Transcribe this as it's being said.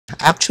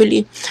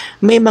Actually,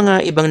 may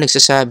mga ibang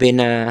nagsasabi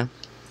na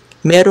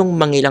merong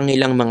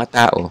mangilang-ilang mga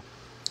tao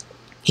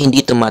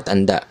hindi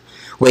tumatanda.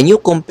 When you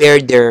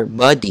compare their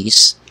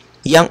bodies,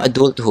 young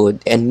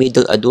adulthood and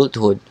middle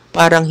adulthood,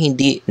 parang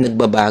hindi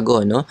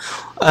nagbabago, no?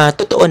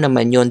 Totoo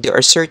naman yon. There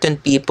are certain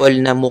people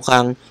na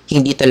mukhang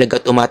hindi talaga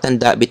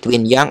tumatanda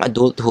between young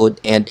adulthood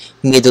and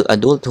middle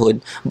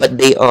adulthood, but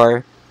they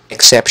are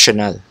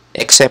exceptional.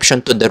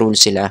 Exception to the rule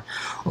sila.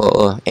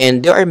 Oo.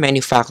 And there are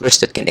many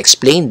factors that can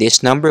explain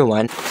this. Number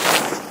one,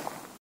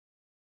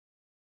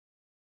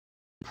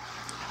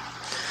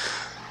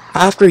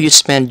 after you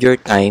spend your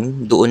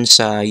time doon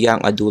sa young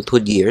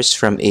adulthood years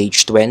from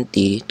age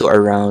 20 to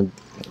around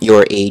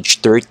your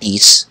age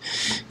 30s,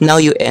 now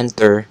you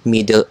enter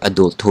middle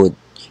adulthood.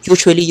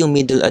 Usually, yung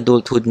middle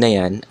adulthood na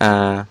yan,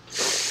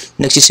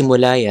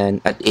 nagsisimula yan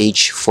at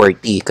age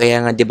 40.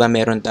 Kaya nga, di ba,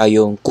 meron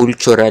tayong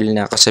cultural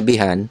na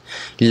kasabihan,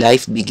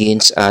 life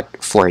begins at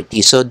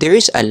 40. So, there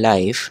is a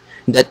life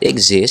that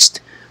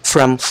exists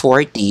from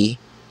 40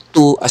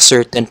 to a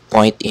certain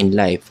point in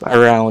life,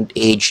 around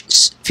age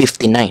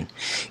 59.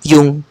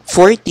 Yung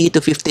 40 to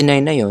 59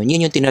 na yun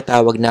yung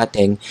tinatawag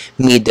nating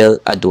middle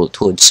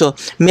adulthood. So,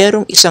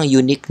 merong isang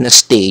unique na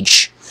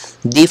stage,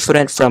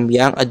 different from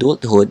young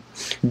adulthood,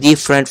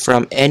 different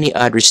from any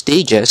other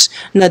stages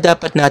na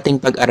dapat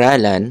nating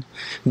pag-aralan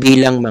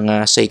bilang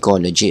mga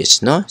psychologists,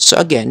 no? So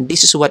again,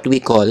 this is what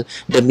we call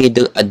the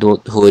middle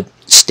adulthood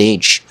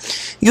stage.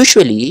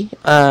 Usually,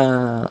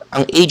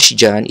 ang age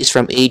dyan is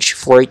from age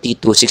 40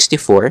 to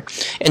 64,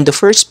 and the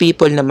first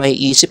people na may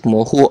isip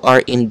mo who are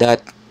in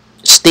that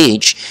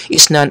stage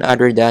is none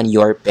other than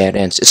your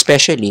parents,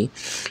 especially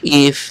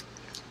if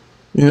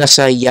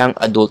nasa young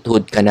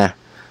adulthood ka na.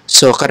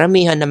 So,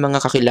 karamihan ng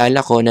mga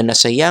kakilala ko na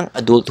nasa young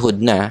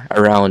adulthood na,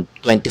 around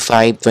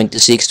 25,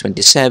 26,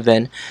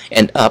 27,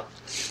 and up,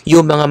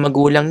 yung mga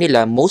magulang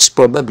nila most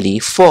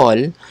probably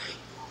fall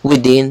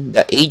within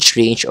the age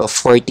range of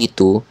 40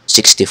 to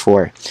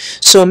 64.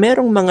 So,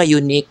 merong mga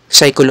unique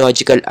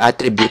psychological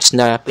attributes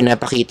na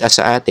pinapakita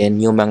sa atin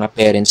yung mga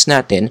parents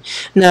natin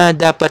na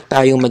dapat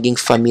tayong maging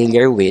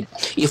familiar with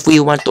if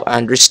we want to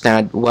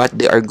understand what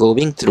they are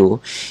going through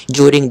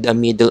during the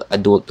middle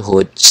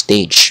adulthood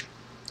stage.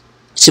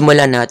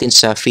 Simulan natin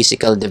sa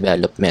physical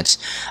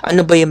developments.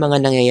 Ano ba yung mga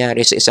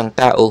nangyayari sa isang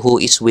tao who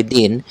is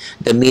within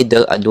the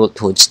middle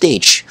adulthood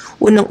stage?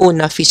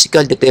 Unang-una,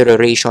 physical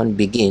deterioration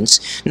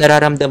begins.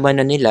 Nararamdaman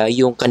na nila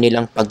yung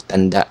kanilang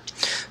pagtanda.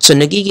 So,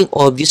 nagiging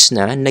obvious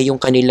na yung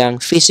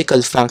kanilang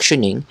physical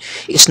functioning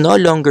is no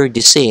longer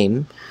the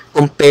same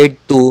compared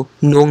to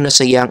nung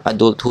nasa young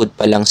adulthood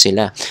pa lang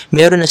sila.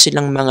 Meron na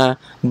silang mga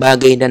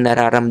bagay na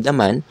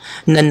nararamdaman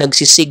na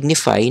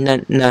nagsisignify na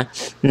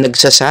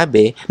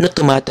nagsasabi na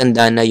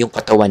tumatanda na yung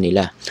katawan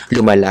nila.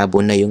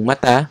 Lumalabo na yung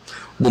mata,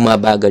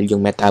 bumabagal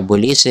yung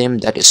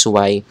metabolism, that is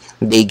why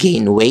they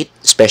gain weight,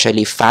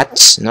 especially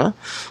fats, no?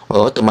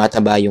 O,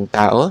 tumataba yung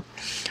tao,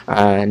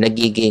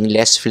 nagiging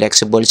less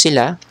flexible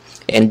sila,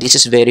 and this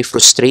is very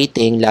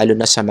frustrating lalo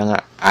na sa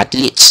mga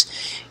athletes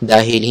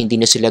dahil hindi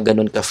na sila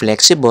ganun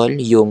ka-flexible,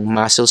 yung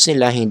muscles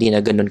nila hindi na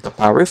ganun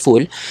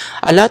ka-powerful.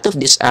 A lot of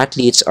these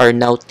athletes are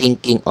now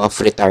thinking of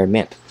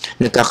retirement.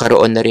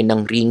 Nagkakaroon na rin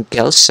ng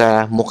wrinkles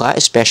sa mukha,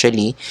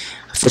 especially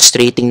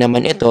frustrating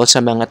naman ito sa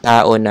mga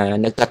tao na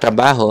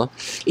nagtatrabaho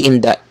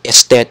in the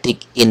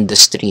aesthetic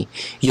industry.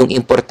 Yung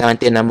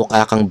importante na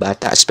mukha kang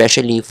bata,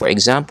 especially for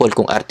example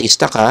kung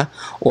artista ka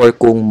or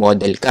kung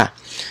model ka.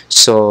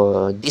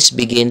 So, this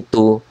begin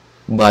to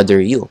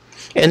bother you.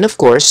 And of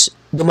course,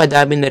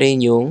 dumadami na rin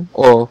yung,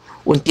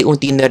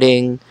 unti-unti na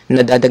rin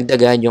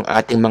nadadagdagan yung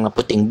ating mga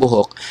puting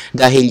buhok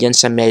dahil yan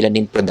sa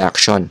melanin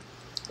production.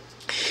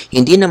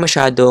 Hindi na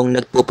masyadong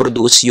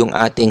nagpo-produce yung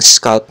ating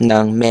scalp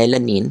ng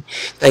melanin,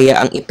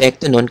 kaya ang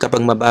epekto nun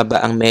kapag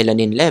mababa ang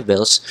melanin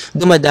levels,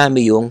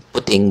 dumadami yung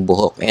puting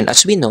buhok. And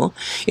as we know,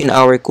 in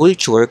our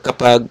culture,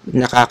 kapag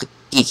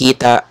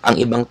nakikita ang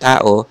ibang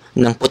tao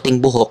ng puting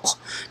buhok,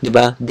 'di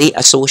ba? They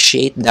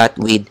associate that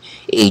with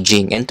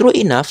aging. And true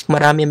enough,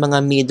 marami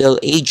mga middle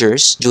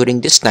agers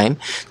during this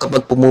time,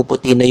 kapag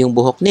pumuputi na yung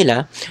buhok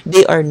nila,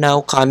 they are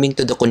now coming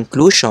to the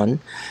conclusion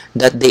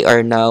that they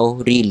are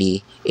now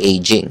really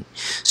aging.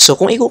 So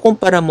kung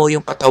ikukumpara mo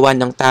yung katawan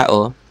ng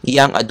tao,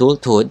 young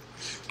adulthood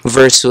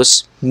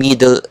versus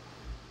middle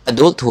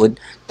adulthood,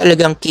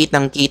 talagang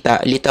kitang-kita,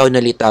 litaw na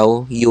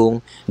litaw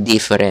yung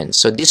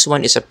difference. So this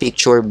one is a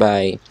picture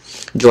by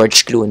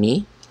George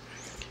Clooney.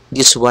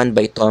 This one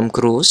by Tom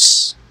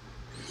Cruise.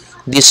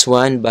 This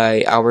one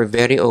by our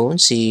very own,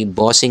 si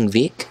Bossing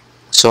Vic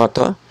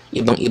Soto.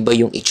 Ibang-iba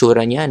yung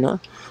itsura niya,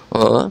 no?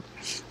 Oo.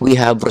 We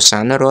have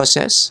Rosana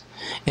Roses.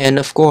 And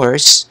of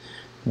course,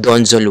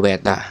 Don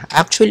Zulueta.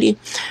 Actually,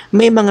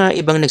 may mga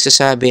ibang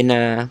nagsasabi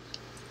na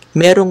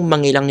merong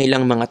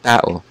mangilang-ilang mga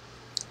tao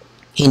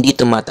hindi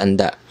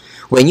tumatanda.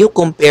 When you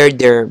compare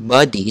their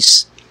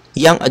bodies,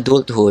 young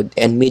adulthood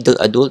and middle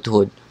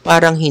adulthood,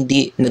 parang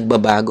hindi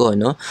nagbabago,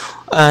 no?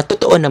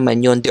 Totoo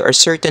naman yon. There are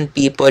certain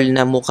people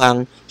na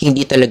mukhang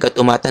hindi talaga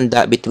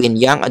tumatanda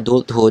between young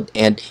adulthood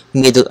and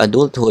middle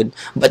adulthood,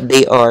 but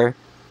they are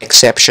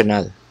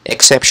exceptional.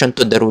 Exception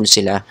to the rule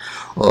sila.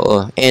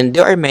 Oo. And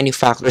there are many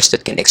factors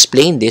that can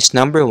explain this.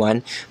 Number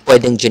one,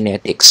 pwedeng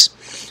genetics.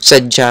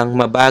 Sadyang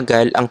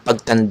mabagal ang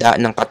pagtanda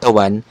ng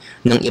katawan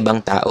ng ibang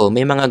tao.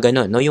 May mga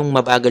ganon, no? Yung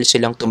mabagal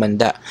silang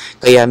tumanda.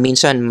 Kaya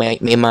minsan may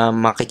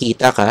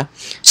makikita ka,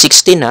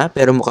 60 na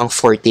pero mukhang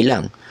 40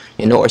 lang.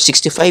 You know, or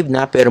 65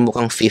 na pero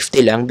mukhang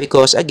 50 lang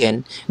because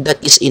again,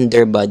 that is in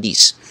their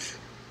bodies.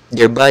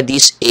 Their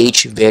bodies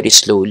age very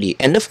slowly.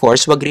 And of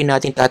course, wag rin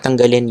natin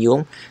tatanggalin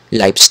yung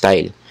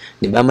lifestyle.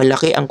 Diba?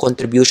 Malaki ang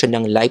contribution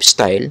ng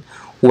lifestyle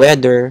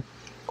whether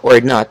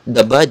or not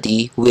the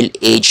body will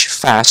age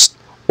fast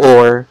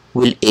or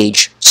will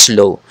age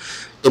slow.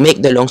 To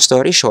make the long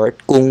story short,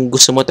 kung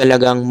gusto mo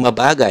talagang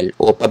mabagal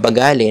o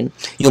pabagalin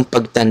yung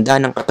pagtanda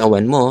ng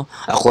katawan mo,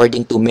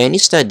 according to many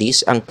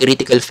studies, ang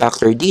critical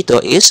factor dito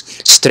is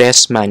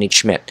stress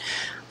management.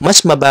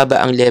 Mas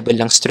mababa ang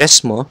level ng stress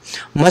mo,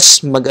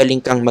 mas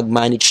magaling kang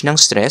mag-manage ng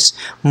stress,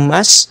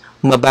 mas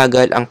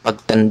mabagal ang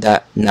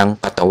pagtanda ng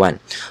katawan.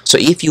 So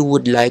if you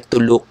would like to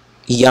look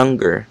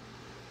younger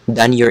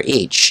than your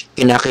age,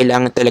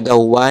 kinakailangan talaga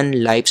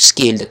one life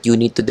skill that you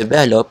need to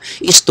develop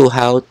is to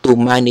how to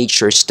manage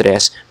your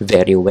stress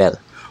very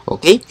well.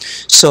 Okay?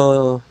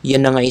 So,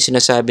 yan na nga yung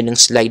sinasabi ng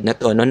slide na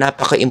to. No?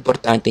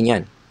 Napaka-importante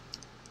niyan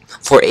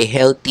for a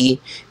healthy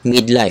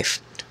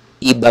midlife.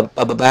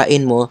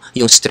 Pababain mo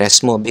yung stress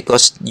mo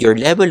because your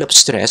level of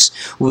stress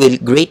will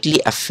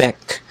greatly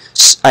affect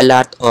a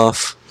lot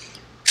of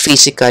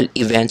physical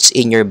events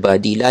in your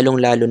body,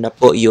 lalong-lalo na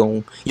po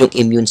yung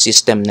immune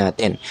system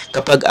natin.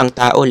 Kapag ang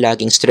tao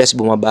laging stress,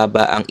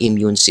 bumababa ang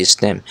immune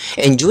system.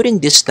 And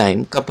during this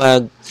time,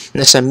 kapag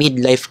nasa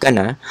midlife ka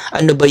na,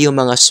 ano ba yung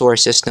mga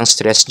sources ng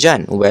stress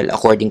dyan? Well,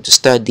 according to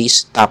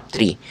studies, top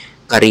 3.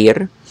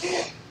 Career.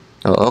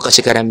 Oo,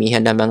 kasi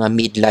karamihan ng mga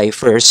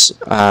midlifers,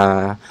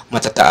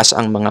 matataas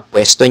ang mga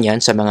pwesto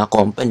niyan sa mga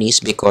companies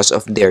because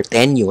of their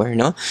tenure,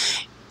 no?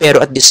 Pero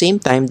at the same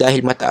time,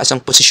 dahil mataas ang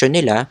posisyon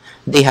nila,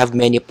 they have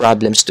many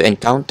problems to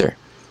encounter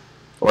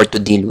or to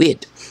deal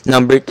with.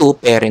 Number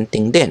 2,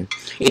 parenting din.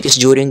 It is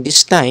during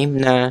this time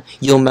na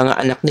yung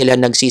mga anak nila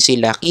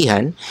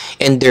nagsisilakihan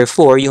and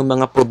therefore, yung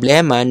mga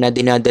problema na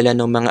dinadala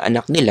ng mga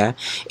anak nila,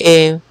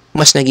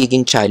 mas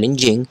nagiging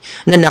challenging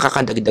na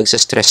nakakadagdag sa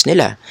stress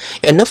nila.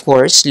 And of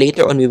course,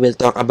 later on we will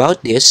talk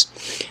about this,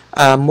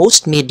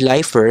 most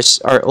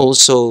midlifers are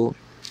also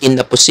in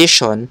a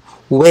position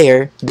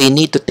where they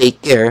need to take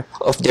care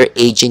of their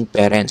aging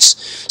parents.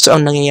 So,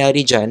 ang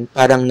nangyayari dyan,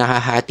 parang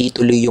nahahati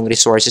tuloy yung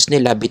resources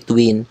nila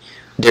between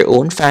their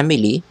own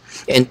family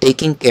and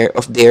taking care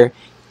of their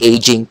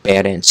aging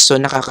parents.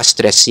 So,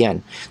 nakaka-stress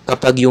yan.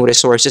 Kapag yung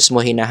resources mo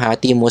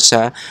hinahati mo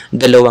sa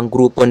dalawang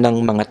grupo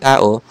ng mga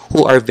tao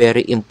who are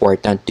very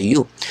important to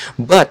you.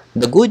 But,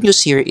 the good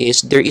news here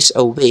is there is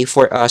a way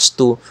for us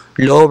to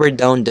lower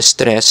down the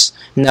stress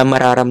na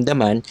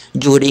mararamdaman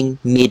during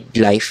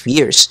midlife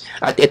years.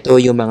 At ito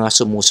yung mga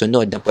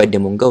sumusunod na pwede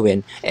mong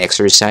gawin.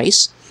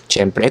 Exercise,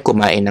 syempre,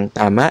 kumain ng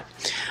tama,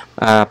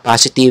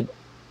 positive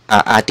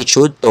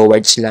attitude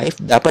towards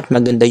life. Dapat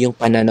maganda yung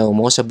pananaw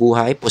mo sa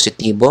buhay,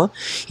 positibo.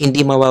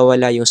 Hindi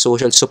mawawala yung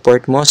social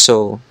support mo.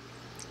 So,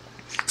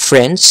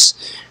 friends,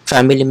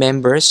 family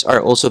members are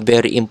also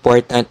very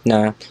important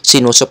na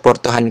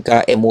sinusuportahan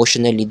ka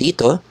emotionally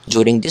dito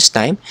during this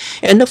time.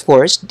 And of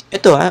course,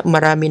 ito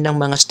marami ng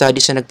mga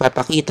studies na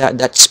nagpapakita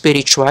that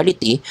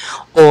spirituality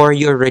or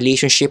your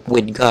relationship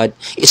with God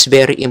is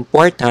very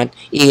important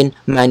in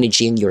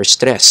managing your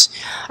stress.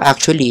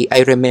 Actually,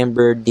 I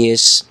remember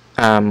this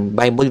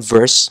Bible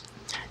verse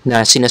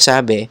na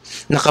sinasabi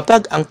na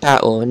kapag ang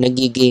tao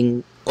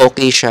nagiging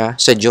okay siya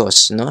sa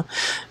Diyos, no?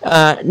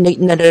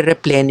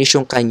 Nare-replenish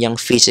yung kanyang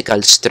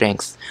physical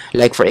strength.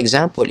 Like for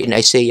example, in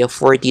Isaiah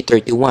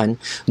 40:31,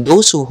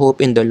 those who hope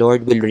in the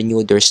Lord will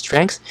renew their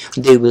strength.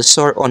 They will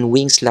soar on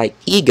wings like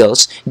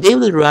eagles. They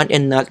will run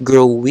and not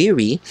grow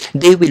weary.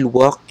 They will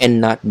walk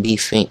and not be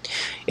faint.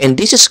 And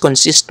this is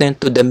consistent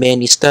to the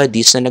many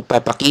studies na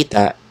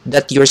nagpapakita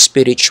that your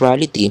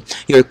spirituality,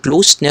 your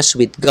closeness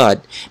with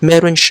God,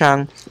 meron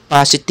siyang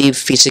positive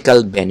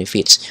physical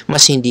benefits.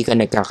 Mas hindi ka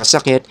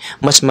nagkakasakit,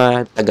 mas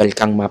matagal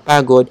kang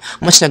mapagod,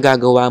 mas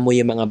nagagawa mo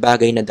yung mga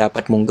bagay na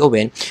dapat mong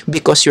gawin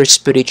because your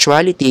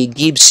spirituality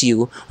gives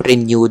you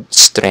renewed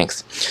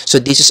strength.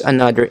 So this is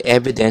another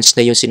evidence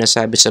na yung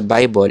sinasabi sa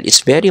Bible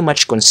is very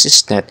much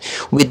consistent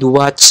with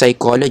what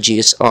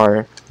psychologists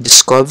are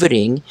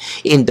discovering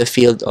in the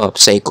field of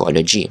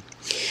psychology.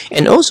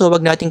 And also,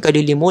 wag nating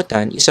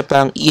kalilimutan, isa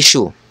pang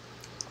issue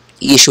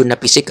na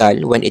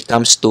physical when it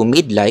comes to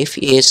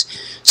midlife is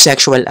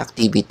sexual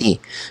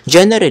activity.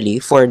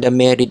 Generally, for the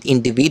married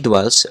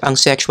individuals, ang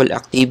sexual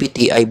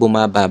activity ay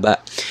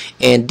bumababa.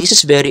 And this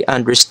is very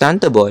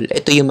understandable.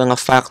 Ito yung mga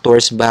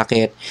factors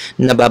bakit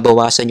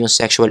nababawasan yung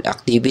sexual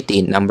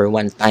activity. Number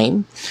 1,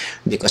 time.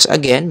 Because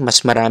again,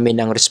 mas marami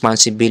ng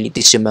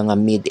responsibilities yung mga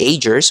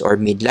mid-agers or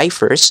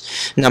midlifers.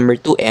 Number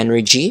 2,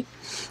 energy.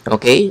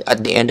 Okay?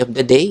 At the end of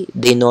the day,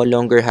 they no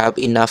longer have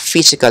enough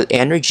physical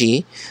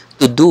energy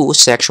to do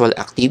sexual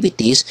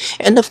activities,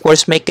 and of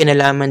course may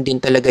kinalaman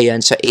din talaga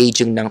yan sa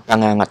aging ng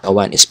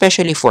pangangatawan,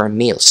 especially for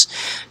males.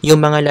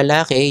 Yung mga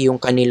lalaki, yung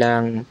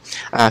kanilang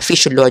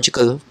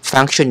physiological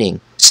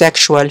functioning,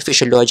 sexual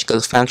physiological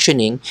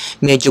functioning,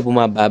 medyo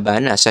bumababa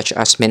na, such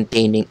as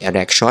maintaining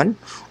erection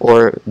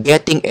or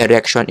getting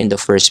erection in the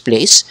first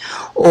place,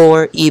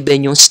 or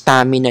even yung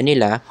stamina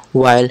nila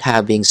while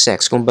having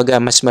sex.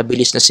 Kumbaga, mas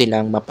mabilis na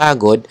silang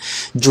mapagod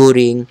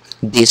during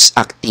these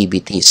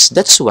activities.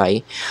 That's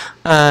why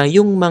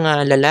yung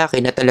mga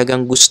lalaki na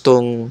talagang gusto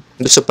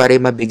pa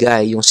rin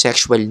mabigay yung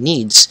sexual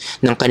needs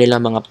ng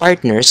kanilang mga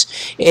partners,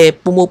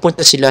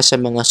 pumupunta sila sa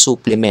mga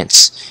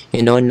supplements,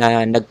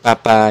 na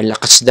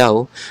nagpapalakas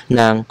daw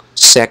ng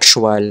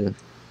sexual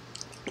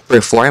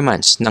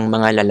performance ng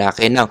mga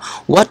lalaki. Now,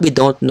 what we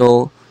don't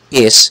know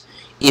is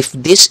if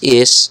these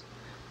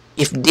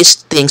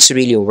things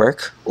really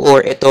work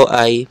or ito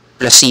ay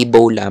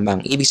placebo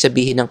lamang. Ibig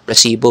sabihin ng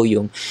placebo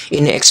yung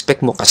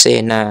ine-expect mo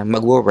kasi na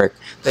magwo-work,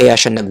 kaya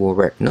siya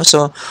nagwo-work. No?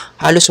 So,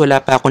 halos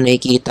wala pa ako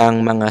nakikitang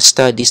mga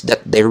studies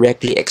that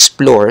directly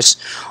explores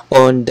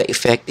on the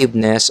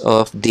effectiveness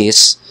of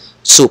these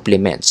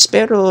supplements.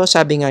 Pero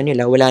sabi nga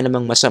nila, wala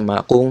namang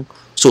masama kung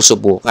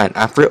susubukan.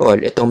 After all,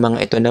 itong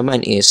mga ito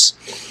naman is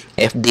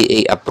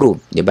FDA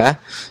approved, di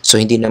ba? So,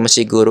 hindi naman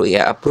siguro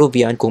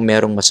i-approve yan kung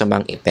merong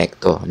masamang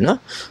epekto,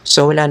 no?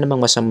 So, wala namang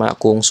masama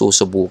kung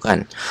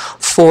susubukan.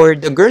 For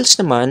the girls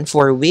naman,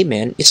 for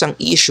women, isang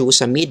issue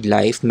sa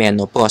midlife,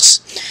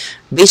 menopause.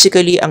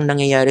 Basically, ang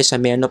nangyayari sa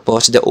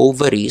menopause, the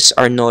ovaries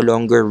are no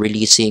longer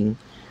releasing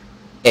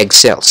egg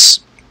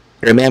cells.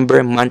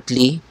 Remember,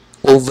 monthly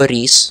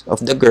ovaries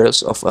of the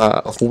girls, of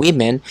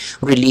women,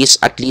 release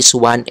at least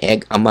 1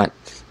 egg a month.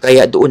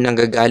 Kaya doon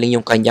nanggagaling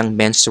yung kanyang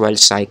menstrual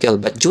cycle.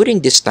 But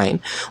during this time,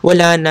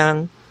 wala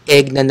nang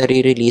egg na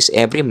nare-release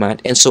every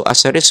month, and so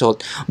as a result,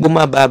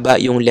 bumababa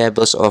yung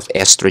levels of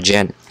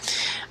estrogen.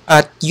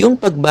 At yung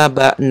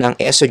pagbaba ng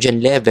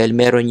estrogen level,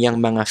 meron yang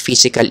mga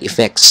physical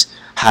effects.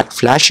 Hot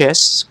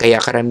flashes,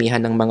 kaya karamihan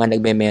ng mga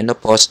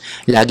nagme-menopause,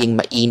 laging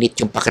mainit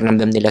yung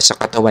pakiramdam nila sa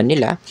katawan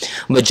nila.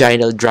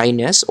 Vaginal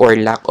dryness or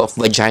lack of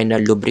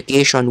vaginal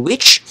lubrication,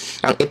 which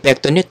ang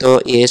epekto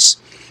nito is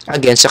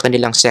again sa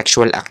kanilang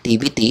sexual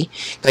activity,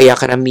 kaya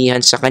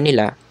karamihan sa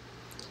kanila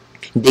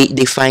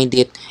they find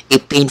it a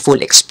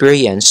painful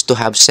experience to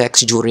have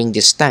sex during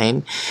this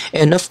time.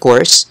 And of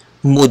course,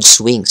 mood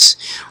swings.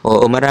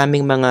 O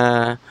maraming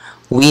mga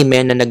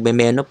women na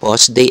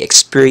nagme-menopause, they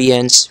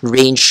experience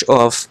range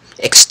of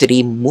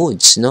extreme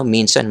moods, no?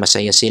 Minsan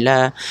masaya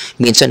sila,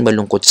 minsan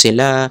malungkot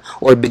sila,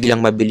 or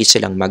biglang mabilis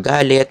silang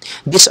magalit.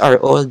 These are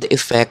all the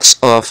effects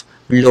of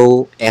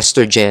low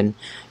estrogen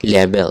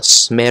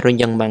levels.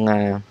 Meron yang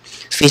mga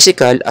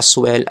physical as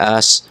well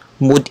as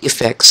mood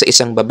effects sa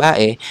isang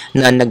babae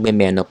na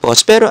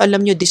nagme-menopause. Pero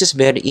alam nyo, this is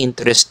very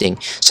interesting.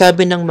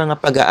 Sabi ng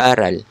mga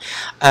pag-aaral,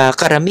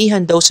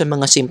 karamihan daw sa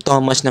mga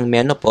simptomas ng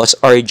menopause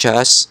are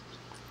just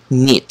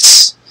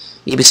myths.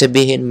 Ibig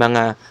sabihin,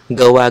 mga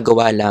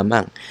gawa-gawa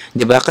lamang.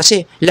 'Di ba?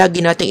 Kasi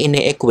lagi nating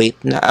ine-equate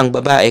na ang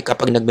babae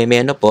kapag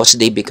nagme-menopause,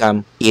 they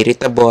become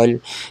irritable,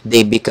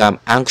 they become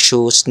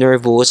anxious,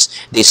 nervous,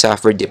 they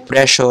suffer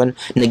depression,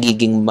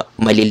 nagiging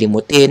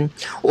malilimutin,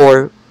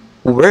 or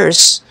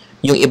worse,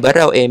 yung iba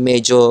raw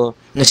medyo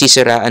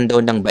nasisiraan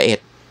daw ng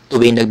bait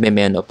tuwing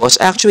nagme-menopause.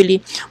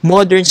 Actually,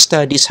 modern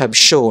studies have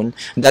shown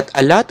that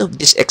a lot of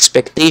these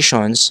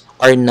expectations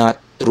are not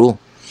true.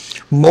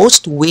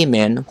 Most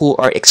women who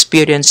are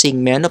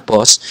experiencing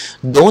menopause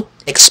don't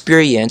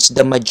experience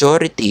the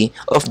majority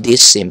of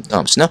these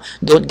symptoms. No?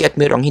 Don't get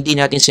me wrong, hindi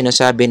natin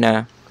sinasabi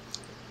na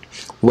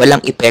walang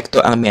epekto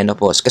ang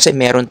menopause kasi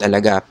meron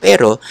talaga,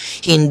 pero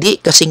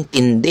hindi kasing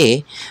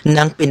tindi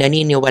ng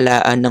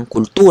pinaniniwalaan ng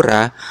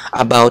kultura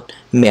about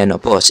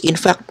menopause. In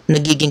fact,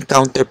 nagiging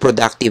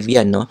counterproductive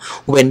yan, no?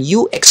 When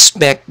you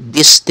expect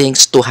these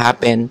things to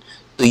happen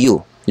to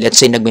you.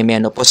 Let's say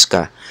nagme-menopause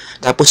ka,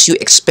 tapos you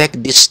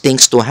expect these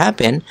things to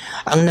happen,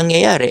 ang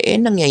nangyayari,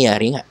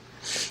 nangyayari nga.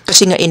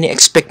 Kasi nga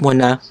ini-expect mo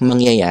na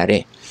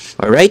mangyayari.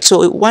 Alright,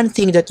 so one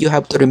thing that you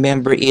have to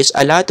remember is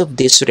a lot of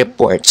these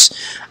reports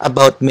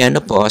about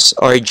menopause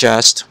are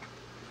just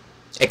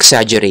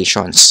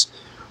exaggerations.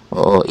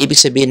 Oo,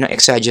 ibig sabihin ng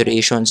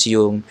exaggerations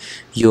yung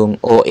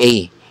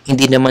OA.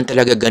 Hindi naman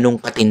talaga ganong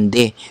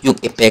katindi yung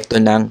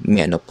epekto ng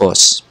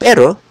menopause.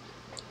 Pero,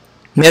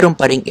 meron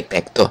pa ring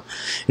epekto.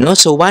 No?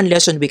 So, one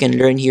lesson we can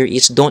learn here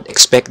is don't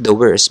expect the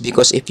worst,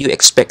 because if you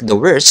expect the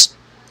worst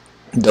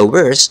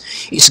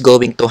is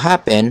going to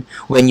happen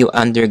when you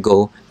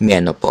undergo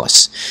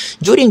menopause.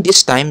 During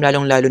this time,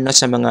 lalong-lalo na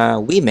sa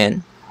mga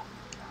women,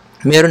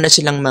 meron na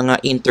silang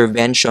mga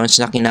interventions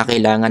na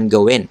kinakailangan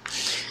gawin.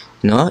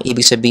 No?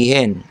 Ibig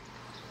sabihin,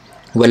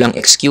 walang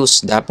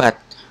excuse, dapat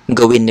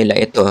gawin nila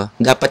ito.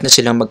 Dapat na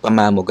silang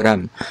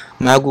magpa-mammogram.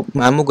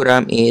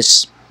 Mammogram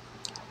is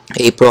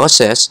a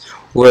process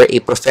where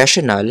a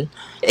professional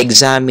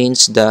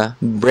examines the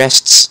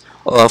breasts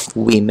of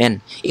women.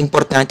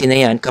 Importante na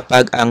yan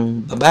kapag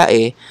ang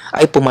babae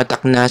ay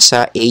pumatak na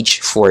sa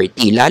age 40.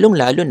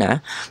 Lalong-lalo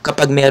na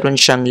kapag meron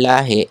siyang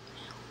lahi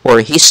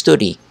or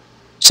history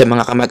sa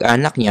mga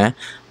kamag-anak niya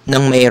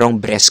ng mayroong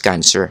breast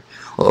cancer.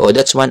 Oo,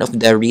 that's one of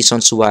the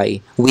reasons why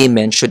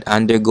women should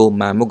undergo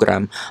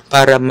mammogram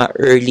para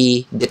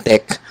ma-early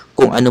detect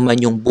kung ano man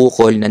yung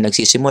bukol na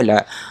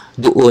nagsisimula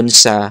doon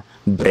sa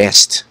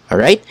breast.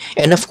 Alright?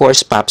 And of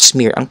course, pap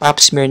smear. Ang pap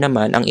smear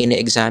naman, ang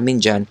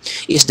ine-examine dyan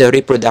is the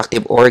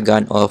reproductive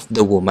organ of the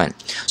woman.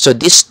 So,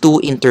 these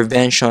two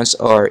interventions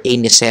are a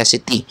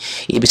necessity.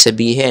 Ibig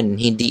sabihin,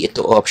 hindi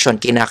ito option.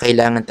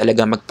 Kinakailangan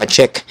talaga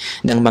magpa-check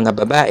ng mga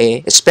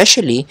babae,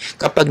 especially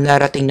kapag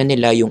narating na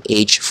nila yung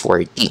age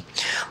 40.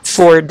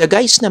 For the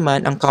guys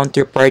naman, ang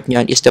counterpart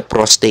niyan is the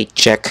prostate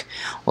check.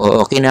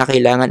 O,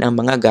 kinakailangan ang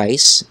mga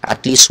guys,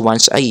 at least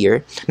once a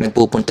year,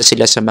 nagpupunta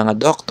sila sa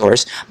mga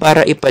doctors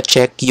para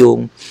ipa-check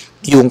yung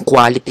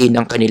quality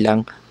ng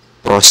kanilang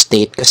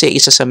prostate. Kasi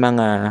isa sa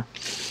mga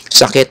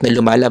sakit na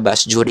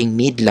lumalabas during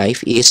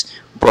midlife is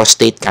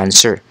prostate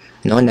cancer.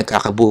 No,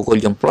 nagkakabukol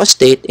yung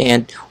prostate,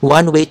 and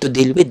one way to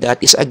deal with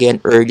that is again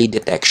early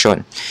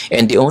detection.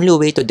 And the only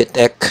way to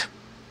detect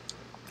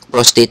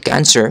prostate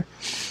cancer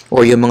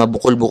or yung mga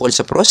bukol-bukol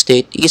sa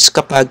prostate is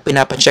kapag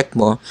pinapacheck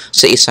mo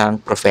sa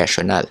isang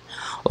professional.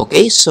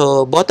 Okay,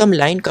 so bottom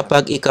line,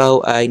 kapag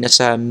ikaw ay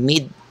nasa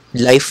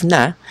midlife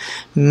na,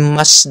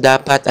 mas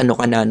dapat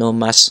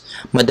mas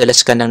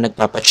madalas ka nang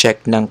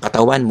nagpapacheck ng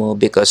katawan mo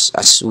because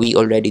as we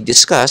already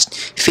discussed,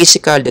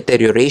 physical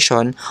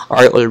deterioration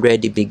are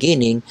already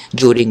beginning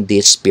during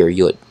this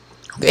period.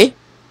 Okay?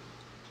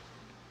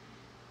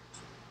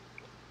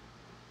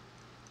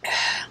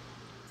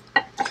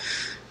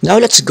 Now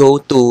let's go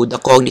to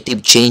the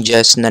cognitive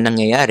changes na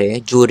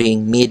nangyayari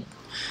during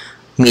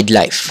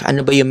midlife.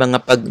 Ano ba yung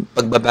mga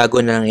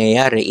pagbabago na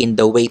nangyayari in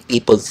the way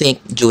people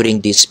think during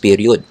this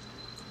period?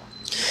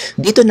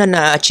 Dito na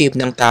na-achieve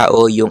ng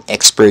tao yung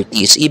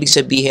expertise. Ibig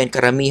sabihin,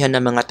 karamihan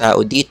ng mga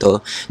tao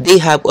dito,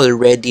 they have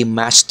already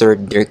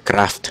mastered their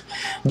craft.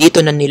 Dito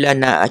na nila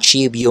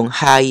na-achieve yung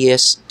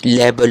highest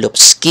level of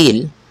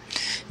skill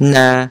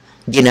na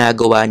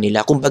ginagawa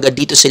nila. Kumbaga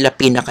dito sila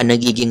pinaka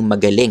nagiging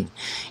magaling.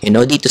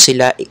 Dito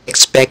sila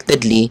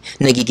expectedly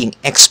nagiging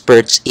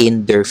experts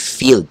in their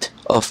field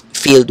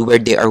where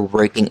they are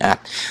working at.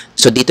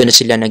 So dito na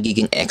sila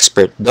nagiging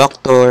expert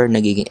doctor,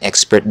 nagiging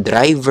expert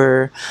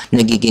driver,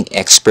 nagiging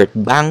expert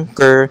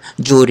banker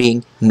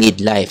during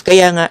midlife.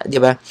 Kaya nga, 'di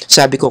ba?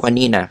 Sabi ko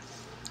kanina,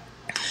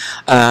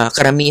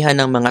 karamihan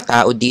ng mga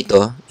tao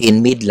dito in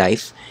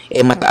midlife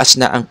mataas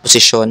na ang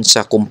posisyon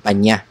sa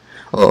kumpanya.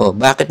 Oo,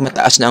 bakit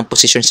mataas na ang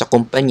posisyon sa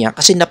kumpanya?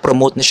 Kasi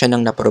na-promote na siya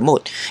ng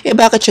na-promote.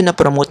 Bakit siya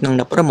na-promote ng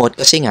na-promote?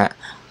 Kasi nga,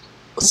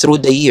 through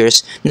the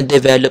years,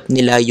 na-develop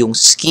nila yung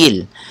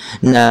skill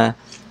na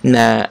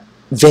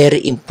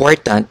very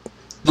important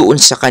doon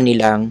sa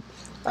kanilang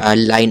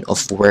line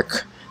of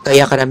work.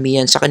 Kaya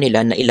karamihan sa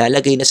kanila na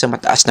ilalagay na sa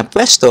mataas na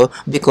pwesto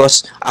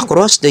because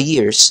across the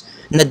years,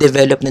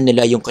 na-develop na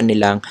nila yung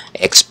kanilang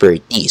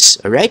expertise.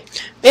 Alright?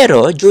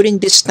 Pero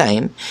during this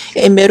time,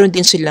 meron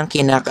din silang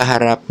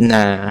kinakaharap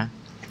na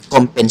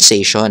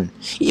compensation.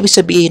 Ibig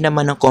sabihin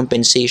naman ng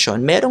compensation,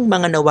 merong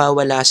mga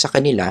nawawala sa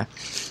kanila,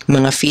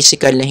 mga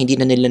physical na hindi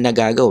na nila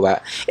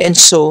nagagawa, and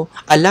so,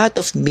 a lot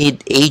of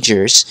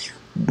mid-agers,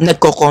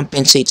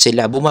 nagko-compensate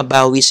sila,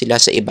 bumabawi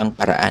sila sa ibang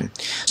paraan.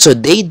 So,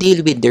 they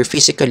deal with their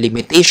physical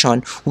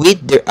limitation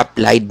with their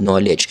applied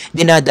knowledge.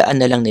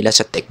 Dinadaan na lang nila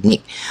sa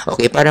technique.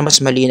 Okay, para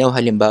mas malinaw,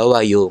 halimbawa,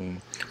 yung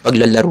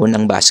paglalaro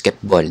ng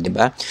basketball, di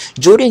ba?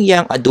 During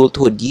young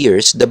adulthood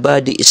years, the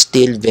body is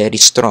still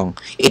very strong.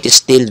 It is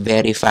still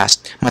very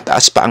fast.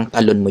 Mataas pa ang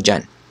talon mo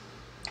dyan.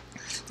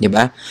 Di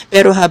ba?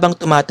 Pero habang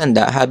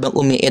tumatanda, habang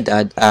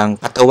umiedad, ang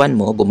katawan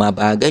mo,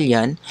 bumabagal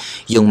yan,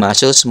 yung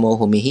muscles mo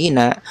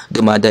humihina,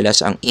 dumadalas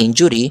ang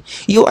injury,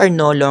 you are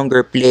no longer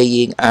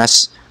playing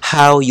as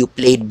how you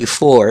played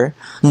before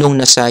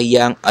nung nasa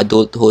young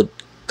adulthood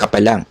ka pa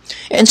lang.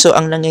 And so,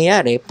 ang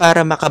nangyayari,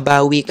 para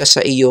makabawi ka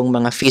sa iyong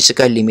mga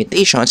physical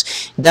limitations,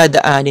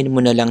 dadaanin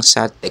mo na lang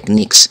sa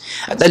techniques.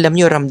 At alam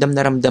nyo, ramdam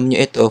na ramdam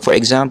nyo ito. For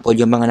example,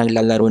 yung mga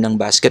naglalaro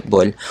ng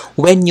basketball,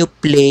 when you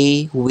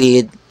play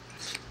with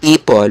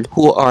people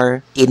who are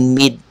in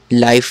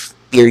midlife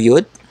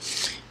period,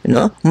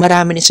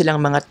 marami na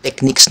silang mga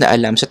techniques na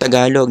alam. Sa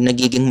Tagalog,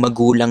 nagiging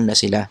magulang na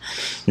sila.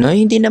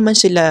 Hindi naman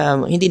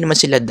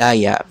sila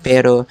daya,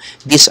 pero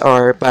these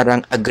are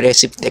parang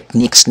aggressive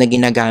techniques na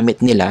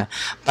ginagamit nila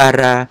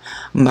para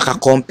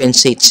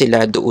makakompensate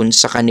sila doon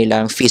sa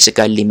kanilang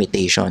physical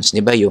limitations.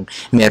 'Di ba? Yung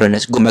meron na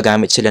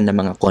gumagamit sila ng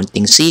mga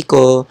konting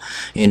siko,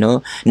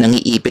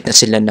 nangiipit na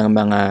sila ng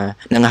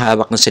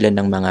nangahawak na sila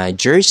ng mga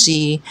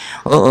jersey,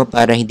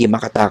 para hindi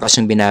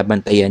makatakas yung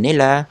binabantayan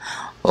nila.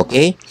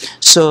 Okay?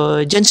 So,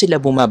 dyan sila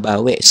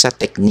bumabawi sa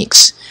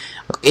techniques.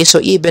 Okay?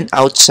 So, even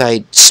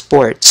outside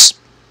sports,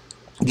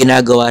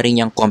 ginagawa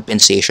rin yung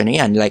compensation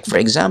na yan. Like, for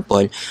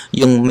example,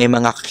 yung may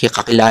mga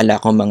kakilala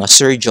kong mga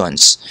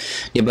surgeons.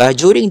 Diba?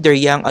 During their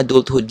young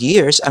adulthood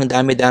years, ang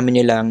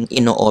dami-dami nilang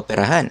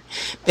inooperahan.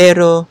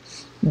 Pero,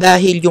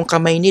 dahil yung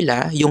kamay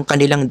nila, yung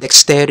kanilang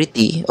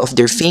dexterity of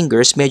their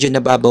fingers medyo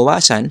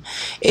nababawasan,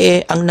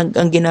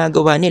 ang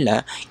ginagawa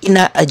nila,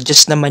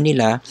 ina-adjust naman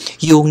nila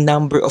yung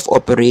number of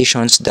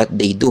operations that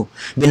they do.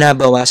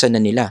 Binabawasan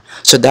na nila.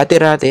 So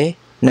dati-rate,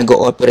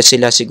 nag-o-opera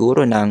sila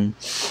siguro ng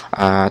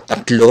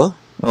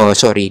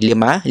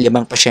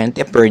limang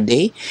pasyente per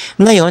day.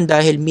 Ngayon,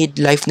 dahil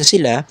midlife na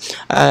sila,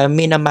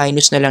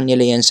 mina-minus na lang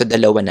nila yan sa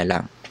 2 na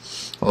lang.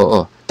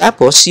 Oo.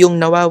 Tapos, yung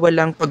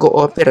nawawalang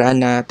pag-oopera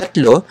na 3,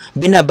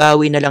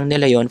 binabawi na lang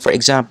nila yon, for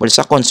example,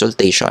 sa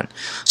consultation.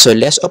 So,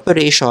 less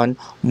operation,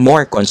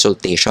 more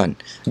consultation.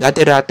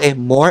 Dati-rate,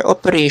 more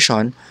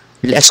operation,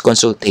 less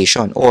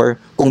consultation. Or,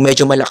 kung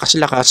medyo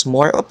malakas-lakas,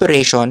 more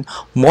operation,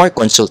 more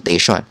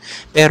consultation.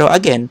 Pero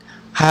again,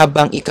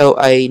 habang ikaw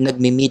ay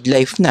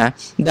nagmi-midlife na,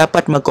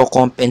 dapat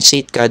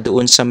magko-compensate ka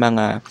doon sa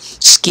mga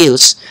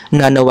skills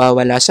na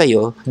nawawala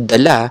sa'yo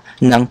dala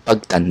ng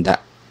pagtanda.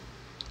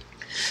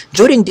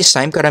 During this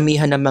time,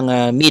 karamihan ng mga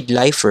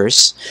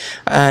midlifers,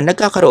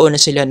 nagkakaroon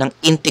na sila ng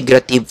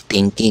integrative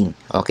thinking.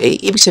 Okay?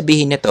 Ibig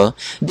sabihin nito,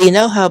 they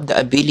now have the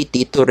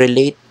ability to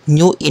relate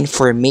new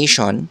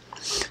information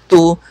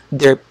to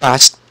their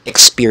past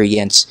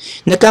experience.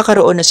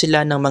 Nagkakaroon na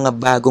sila ng mga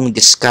bagong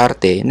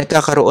diskarte,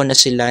 nagkakaroon na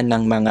sila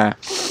ng mga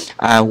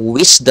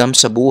wisdom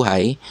sa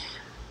buhay,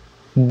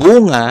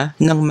 bunga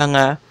ng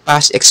mga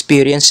past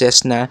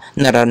experiences na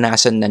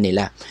naranasan na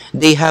nila.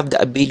 They have the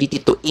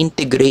ability to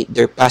integrate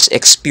their past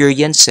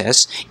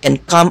experiences and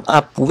come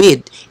up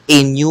with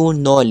a new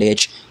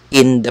knowledge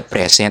in the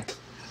present.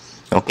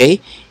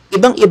 Okay?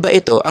 Ibang-iba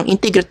ito, ang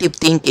integrative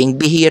thinking,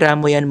 bihira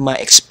mo yan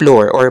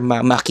ma-explore or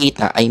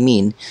makita,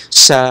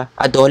 sa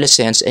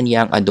adolescence and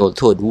young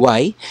adulthood.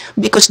 Why?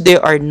 Because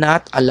there are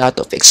not a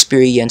lot of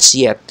experience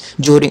yet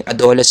during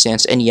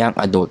adolescence and young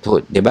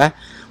adulthood, di ba?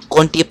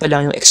 Konti pa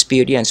lang yung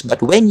experience.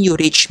 But when you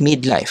reach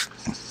midlife,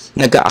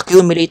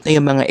 nag-accumulate na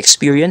yung mga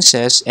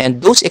experiences, and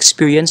those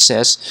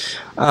experiences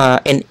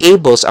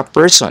enables a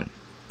person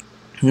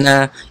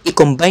na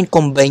i-combine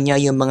niya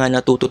yung mga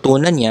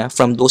natututunan niya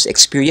from those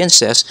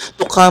experiences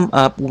to come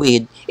up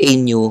with a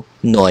new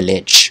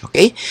knowledge.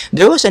 Okay?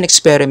 There was an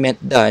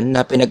experiment done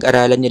na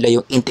pinag-aralan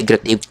nila yung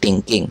integrative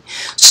thinking.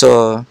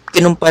 So,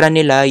 kinumpara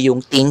nila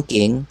yung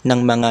thinking ng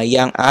mga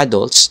young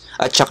adults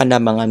at saka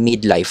ng mga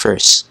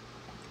midlifers.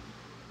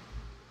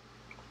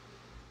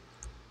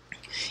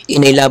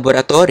 In a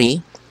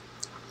laboratory,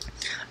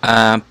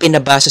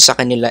 pinabasa sa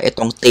kanila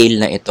itong tale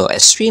na ito. A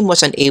stream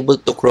was unable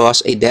to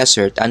cross a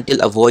desert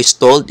until a voice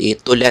told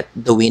it to let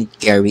the wind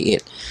carry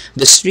it.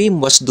 The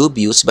stream was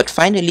dubious but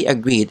finally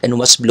agreed and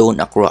was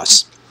blown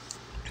across.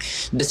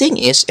 The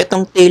thing is,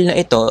 itong tale na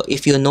ito,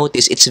 if you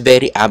notice, it's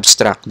very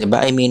abstract, di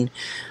ba?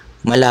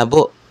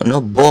 Malabo,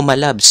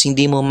 bomalabs,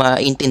 hindi mo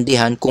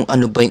maintindihan kung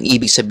ano ba yung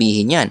ibig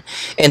sabihin yan.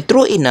 And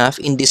true enough,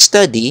 in this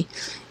study,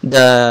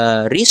 the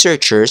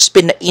researchers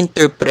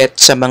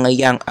pina-interpret sa mga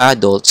young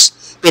adults,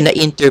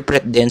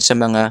 pina-interpret din sa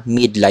mga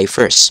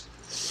midlifers.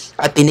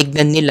 At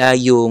tinignan nila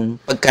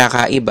yung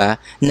pagkakaiba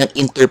ng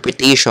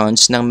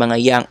interpretations ng mga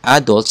young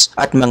adults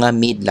at mga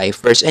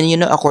midlifers. And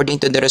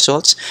according to the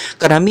results,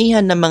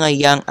 karamihan ng mga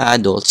young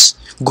adults,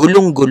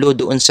 gulong-gulo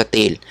doon sa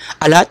tale.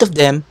 A lot of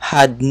them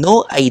had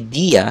no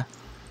idea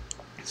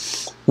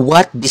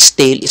what this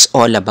tale is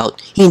all about.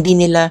 Hindi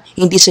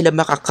sila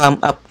makakome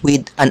up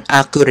with an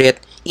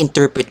accurate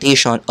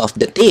interpretation of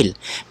the tale.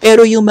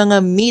 Pero yung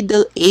mga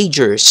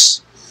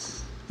middle-agers,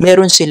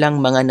 meron silang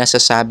mga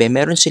nasasabi,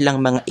 meron silang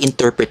mga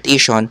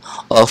interpretation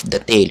of the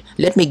tale.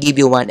 Let me give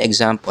you one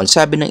example.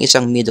 Sabi ng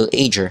isang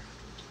middle-ager,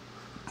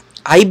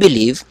 I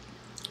believe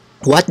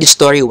what the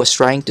story was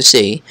trying to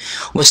say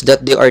was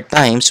that there are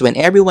times when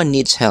everyone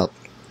needs help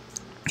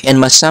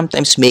and must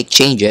sometimes make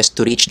changes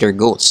to reach their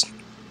goals.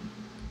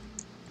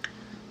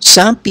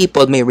 Some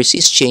people may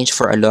resist change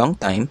for a long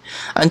time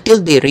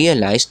until they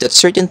realize that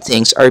certain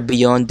things are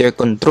beyond their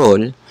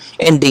control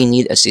and they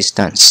need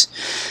assistance.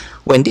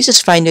 When this is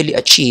finally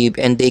achieved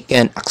and they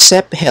can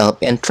accept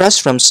help and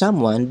trust from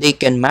someone, they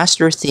can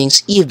master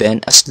things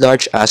even as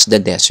large as the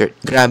desert.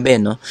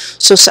 Grabe, no?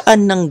 So,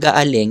 saan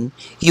nanggaling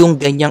yung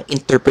ganyang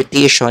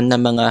interpretation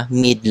ng mga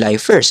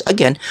midlifers?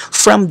 Again,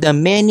 from the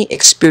many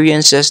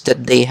experiences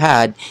that they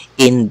had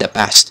in the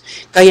past.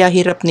 Kaya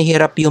hirap ni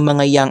hirap yung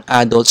mga young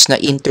adults na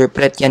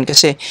interpret yan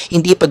kasi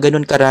hindi pa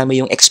ganun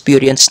karami yung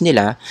experience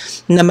nila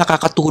na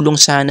makakatulong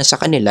sana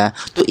sa kanila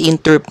to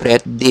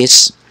interpret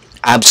this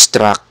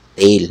abstract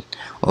tale.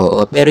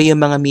 Oo, pero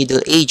yung mga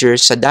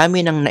middle-agers, sa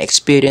dami ng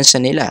na-experience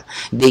na nila,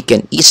 they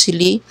can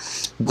easily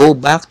go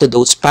back to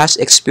those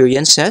past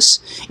experiences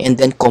and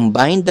then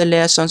combine the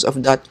lessons of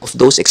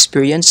those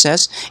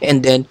experiences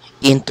and then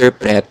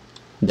interpret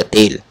the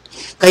tale.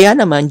 Kaya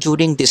naman,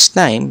 during this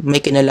time,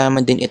 may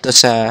kinalaman din ito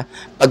sa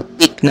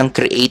pag-pick ng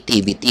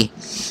creativity.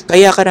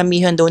 Kaya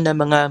karamihan daw ng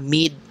mga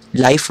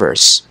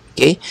midlifers,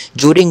 Okay?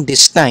 During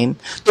this time,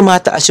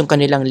 tumataas yung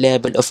kanilang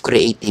level of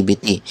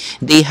creativity.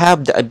 They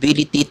have the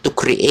ability to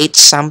create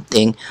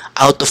something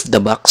out of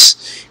the box.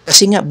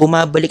 Kasi nga,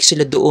 bumabalik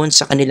sila doon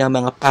sa kanilang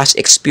mga past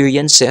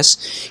experiences,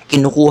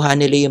 kinukuha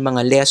nila yung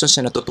mga lessons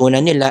na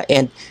natutunan nila,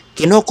 and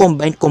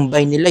kino-combine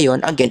nila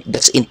yon. Again,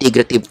 that's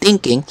integrative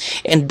thinking,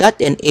 and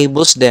that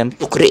enables them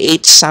to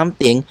create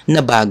something na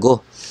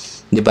bago.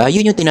 'Di ba?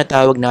 Yun yung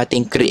tinatawag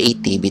nating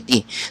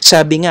creativity.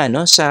 Sabi nga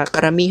no, sa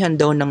karamihan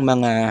daw ng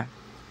mga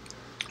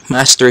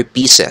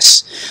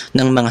masterpieces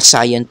ng mga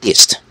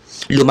scientist,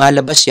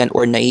 lumalabas yan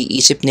or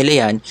naiisip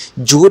nila yan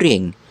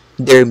during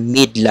their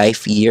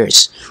midlife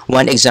years.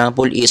 One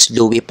example is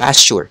Louis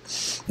Pasteur.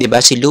 'Di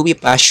ba? Si Louis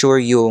Pasteur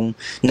yung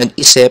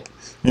nag-isip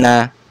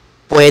na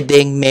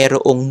pwedeng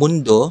merong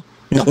mundo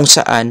na kung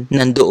saan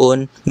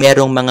nandoon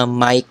merong mga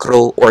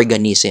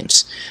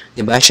microorganisms.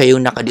 'Di ba? Siya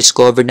yung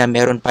nakadiscover na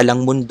meron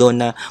palang mundo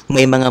na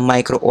may mga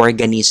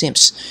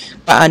microorganisms.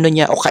 Paano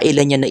niya o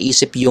kailan niya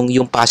naisip yung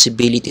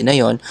possibility na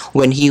yon?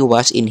 When he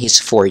was in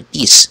his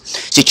 40s.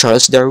 Si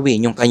Charles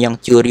Darwin, yung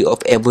kanyang theory of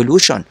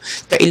evolution.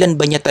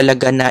 Kailan ba niya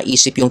talaga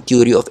naisip yung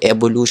theory of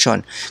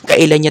evolution?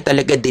 Kailan niya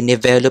talaga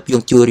dinevelop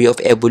yung theory of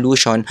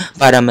evolution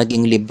para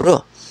maging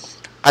libro?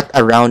 At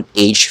around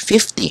age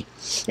 50.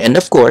 And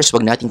of course,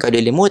 wag natin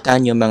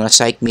kalilimutan yung mga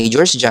psych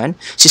majors dyan,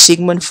 si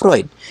Sigmund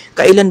Freud.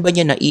 Kailan ba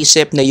niya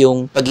naisip na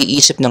yung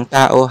pag-iisip ng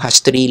tao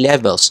has 3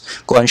 levels,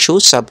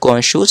 conscious,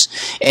 subconscious,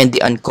 and the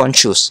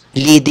unconscious,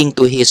 leading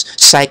to his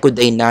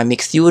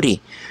psychodynamic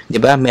theory. 'Di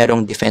ba?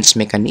 Merong defense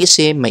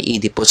mechanism, may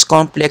Oedipus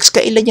complex.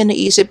 Kailan niya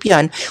naisip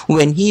yan?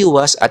 When he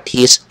was at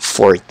his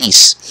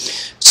 40s.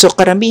 So,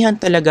 karamihan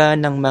talaga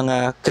ng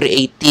mga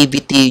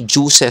creativity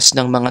juices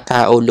ng mga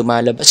tao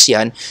lumalabas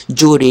yan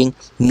during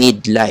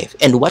midlife.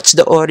 And what's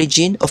the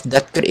origin of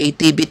that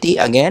creativity?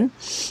 Again,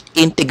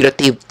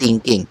 integrative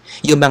thinking.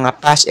 Yung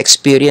mga past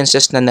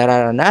experiences na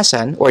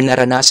naranasan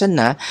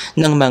na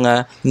ng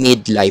mga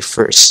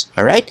midlifers.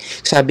 Alright?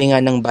 Sabi nga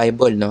ng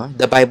Bible, no?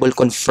 The Bible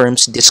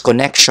confirms this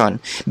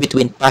connection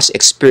between past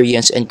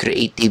experience and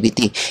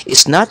creativity.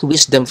 Is not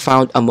wisdom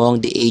found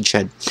among the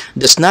aged?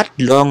 Does not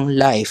long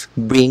life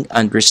bring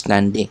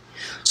understanding?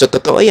 So,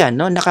 totoo yan,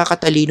 no?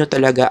 Nakakatalino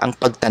talaga ang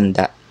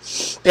pagtanda.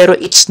 Pero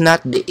it's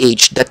not the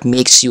age that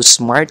makes you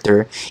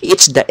smarter.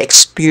 It's the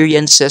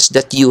experiences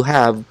that you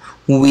have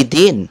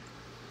within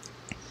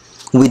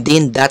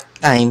that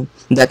time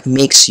that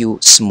makes you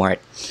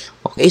smart.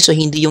 Okay, so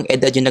hindi yung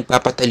edad yung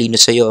nagpapatalino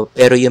sa'yo,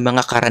 pero yung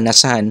mga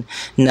karanasan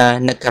na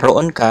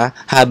nagkaroon ka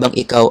habang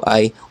ikaw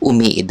ay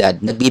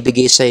umiidad.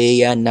 Nagbibigay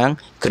sa'yo yan ng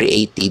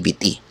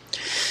creativity.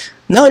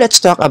 Now,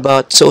 let's talk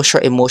about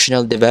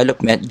social-emotional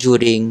development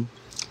during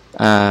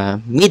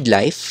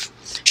midlife.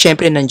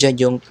 Siyempre, nandyan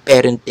yung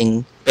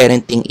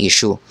parenting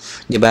issue.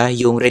 'Di ba?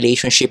 Yung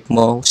relationship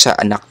mo sa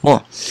anak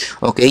mo.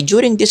 Okay,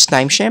 during this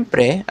time,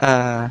 siyempre,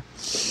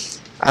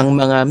 ang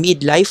mga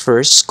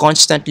midlifers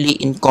constantly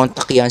in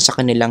contact yan sa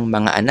kanilang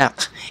mga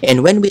anak.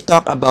 And when we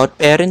talk about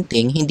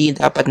parenting, hindi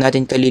dapat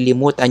natin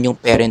kalilimutan yung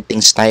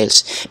parenting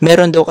styles.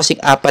 Meron daw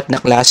kasing 4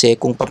 na klase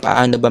kung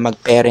paano ba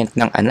mag-parent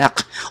ng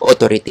anak.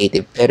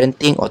 Authoritative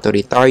parenting,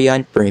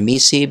 authoritarian,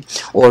 permissive,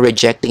 or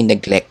rejecting,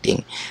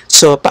 neglecting.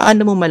 So,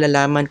 paano mo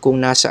malalaman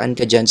kung nasaan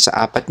ka dyan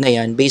sa 4 na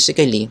yan?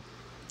 Basically,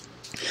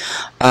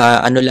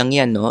 ano lang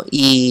yan, no?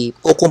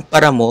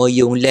 Ikukumpara mo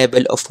yung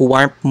level of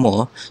warmth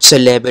mo sa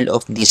level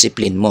of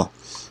discipline mo.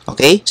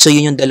 Okay? So,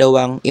 yun yung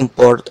dalawang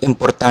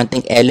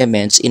importanteng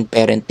elements in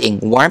parenting,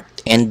 warmth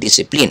and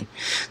discipline.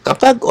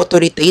 Kapag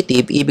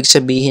authoritative, ibig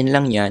sabihin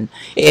lang yan,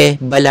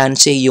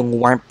 balanse yung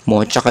warmth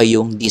mo tsaka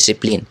yung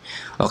discipline.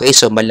 Okay?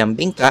 So,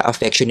 malambing ka,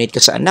 affectionate ka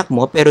sa anak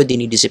mo, pero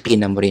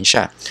dinidisiplina mo rin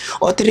siya.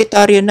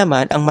 Authoritarian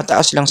naman, ang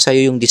mataas lang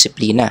sa'yo yung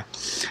disiplina.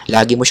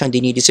 Lagi mo siyang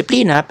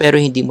dinidisiplina, pero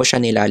hindi mo siya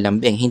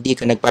nilalambing. Hindi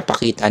ka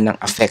nagpapakita ng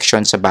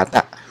affection sa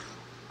bata.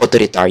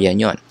 Authoritarian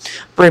yon.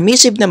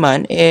 Permissive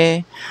naman,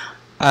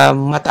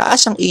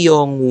 mataas ang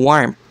iyong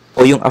warmth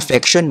o yung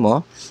affection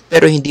mo,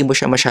 pero hindi mo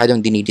siya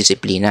masyadong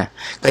dinidisiplina.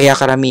 Kaya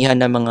karamihan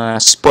ng mga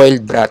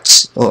spoiled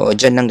brats,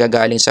 dyan nang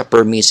gagaling sa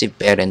permissive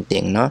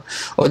parenting, no?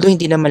 Although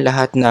hindi naman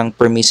lahat ng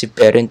permissive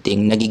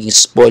parenting nagiging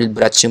spoiled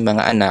brats yung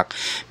mga anak,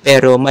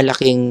 pero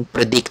malaking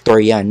predictor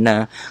yan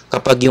na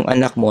kapag yung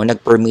anak mo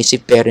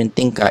nag-permissive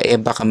parenting ka,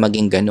 baka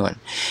maging ganon.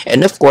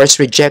 And of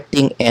course,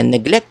 rejecting and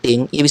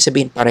neglecting, ibig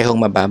sabihin parehong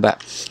mababa.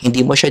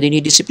 Hindi mo siya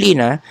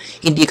dinidisiplina,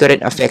 hindi ka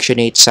rin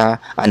affectionate sa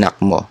anak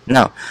mo.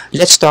 Now,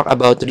 let's talk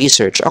about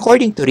research.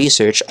 According to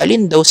research,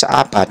 alin daw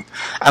sa 4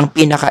 ang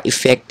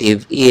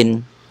pinaka-effective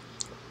in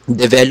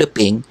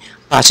developing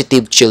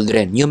positive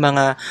children? Yung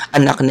mga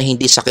anak na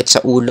hindi sakit sa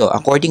ulo.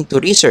 According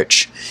to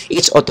research,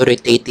 it's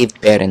authoritative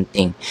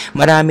parenting.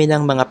 Marami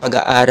ng mga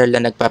pag-aaral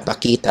na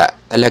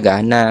nagpapakita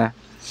talaga na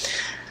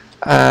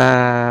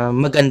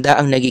maganda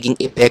ang nagiging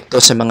epekto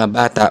sa mga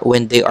bata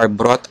when they are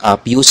brought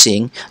up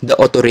using the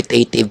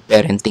authoritative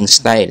parenting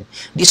style.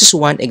 This is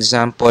one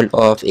example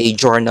of a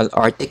journal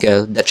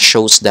article that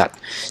shows that.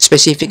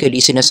 Specifically,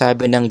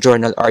 sinasabi ng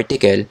journal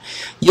article,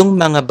 yung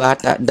mga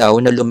bata daw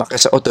na lumaki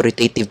sa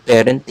authoritative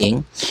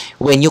parenting,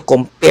 when you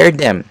compare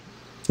them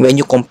when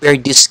you compare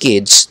these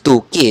kids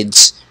to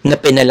kids na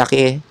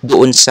pinalaki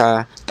doon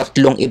sa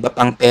tatlong iba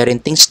pang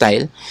parenting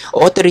style,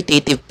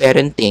 authoritative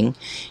parenting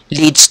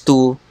leads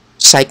to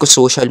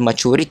psychosocial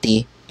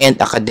maturity and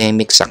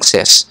academic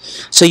success.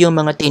 So yung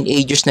mga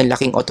teenagers na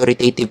laking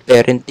authoritative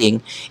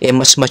parenting,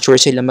 mas mature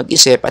sila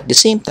mag-isip, at the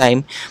same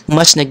time,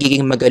 mas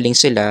nagiging magaling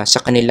sila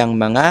sa kanilang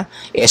mga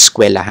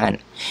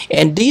eskwelahan.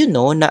 And do you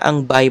know na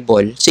ang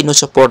Bible,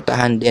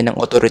 sinusuportahan din ng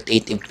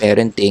authoritative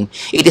parenting?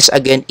 It is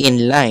again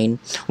in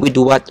line with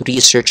what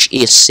research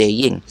is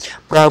saying.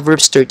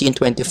 Proverbs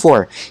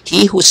 13:24,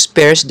 he who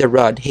spares the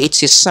rod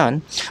hates his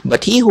son,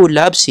 but he who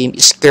loves him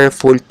is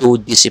careful to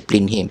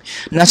discipline him.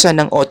 Nasa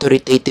ng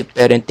authoritative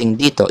parenting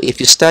dito?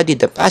 If you study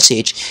the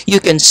passage,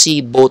 you can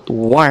see both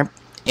warmth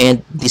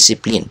and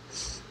discipline.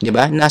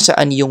 Diba?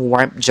 Nasaan yung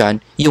warmth dyan?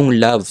 Yung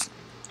love.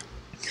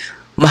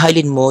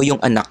 Mahalin mo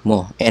yung anak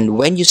mo. And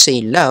when you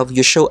say love,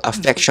 you show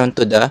affection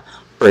to the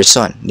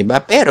person. Diba?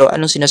 Pero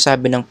anong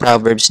sinasabi ng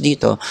Proverbs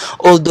dito?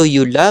 Although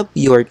you love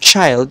your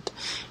child,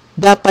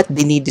 dapat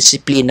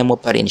dinidisiplina mo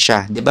pa rin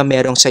siya. Diba?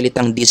 Merong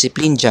salitang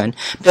discipline dyan,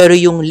 pero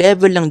yung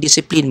level ng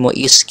discipline mo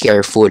is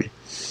careful.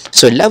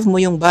 So, love mo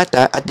yung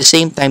bata, at the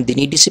same time,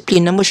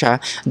 dinidisiplina mo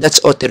siya,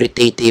 that's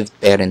authoritative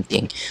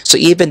parenting.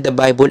 So, even the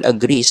Bible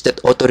agrees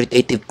that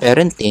authoritative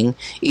parenting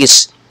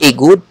is a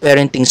good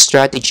parenting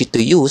strategy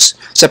to use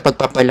sa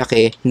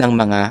pagpapalaki ng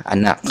mga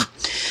anak.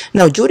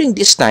 Now, during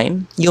this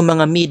time, yung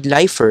mga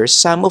midlifers,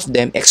 some of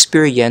them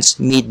experience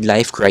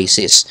midlife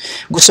crisis.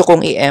 Gusto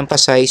kong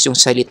i-emphasize yung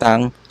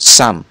salitang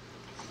some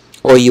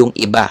o yung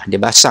iba, di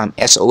ba? Some,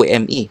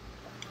 S-O-M-E.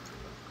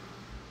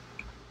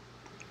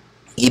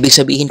 Ibig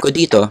sabihin ko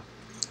dito,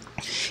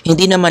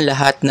 hindi naman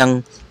lahat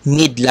ng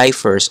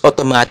midlifers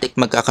automatic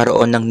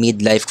magkakaroon ng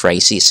midlife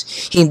crisis.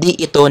 Hindi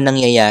ito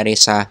nangyayari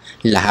sa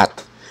lahat.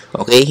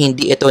 Okay?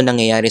 Hindi ito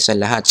nangyayari sa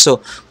lahat.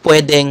 So,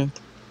 pwedeng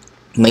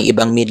may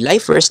ibang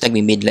midlifers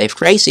nagmi-midlife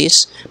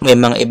crisis, may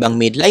mga ibang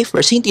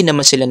midlifers hindi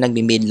naman sila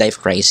nagmi-midlife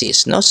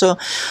crisis, no?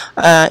 So,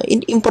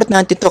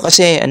 importante to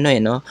kasi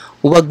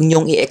huwag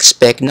nyong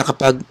i-expect na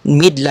kapag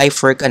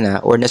midlifer ka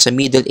na or nasa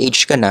middle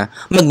age ka na,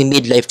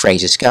 magmi-midlife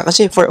crisis ka.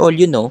 Kasi for all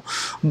you know,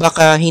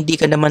 baka hindi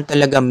ka naman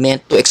talaga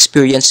meant to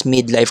experience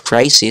midlife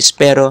crisis,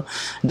 pero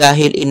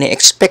dahil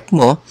ine-expect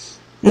mo,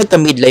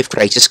 nagka-midlife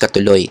crisis ka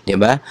tuloy, di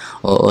ba?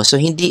 Oo, so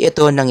hindi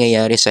ito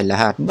nangyayari sa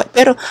lahat.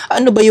 Pero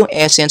ano ba yung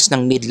essence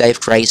ng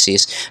midlife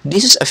crisis?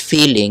 This is a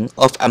feeling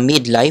of a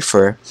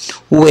midlifer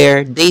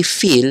where they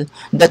feel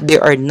that they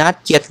are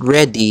not yet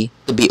ready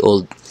to be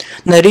old.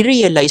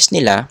 Nare-realize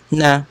nila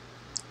na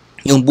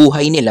yung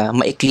buhay nila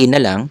maikli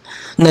na lang,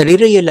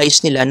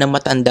 nare-realize nila na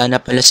matanda na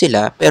pala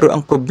sila, pero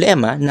ang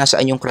problema,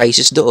 nasaan yung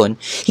crisis doon,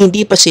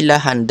 hindi pa sila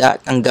handa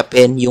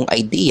tanggapin yung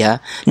idea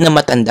na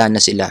matanda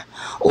na sila.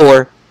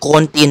 Or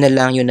konti na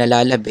lang yung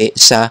nalalabi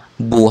sa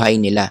buhay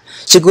nila.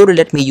 Siguro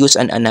let me use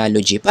an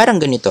analogy.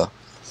 Parang ganito.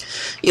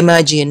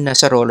 Imagine na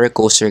sa roller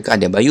coaster ka,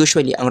 diba?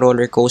 Usually, ang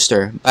roller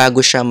coaster,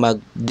 bago siya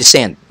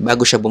mag-descend,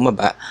 bago siya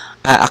bumaba,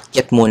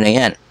 aakyat muna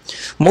yan.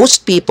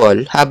 Most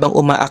people, habang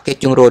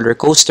umaakyat yung roller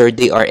coaster,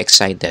 they are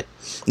excited.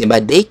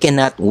 Diba? They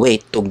cannot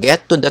wait to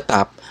get to the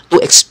top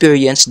to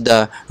experience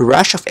the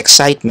rush of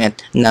excitement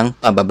ng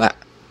pababa.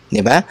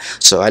 Diba?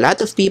 So, a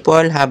lot of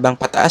people,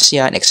 habang pataas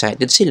yan,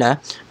 excited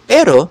sila,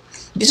 pero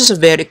this is a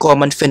very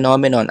common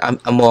phenomenon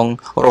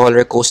among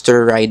roller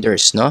coaster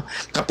riders, no?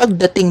 Kapag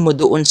dating mo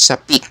doon sa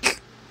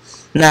peak,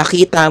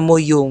 nakita mo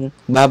yung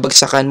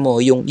babagsakan mo,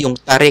 yung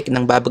tarik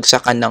ng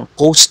babagsakan ng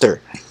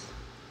coaster.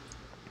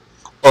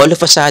 All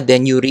of a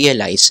sudden, you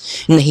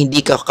realize na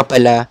hindi ka pa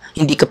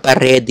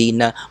ready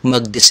na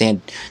mag-descend.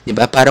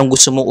 Diba? Parang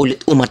gusto mo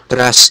ulit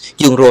umatras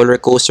yung roller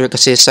coaster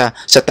kasi sa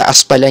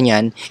taas pala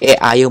niyan,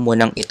 ayaw mo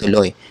nang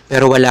ituloy.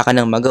 Pero wala ka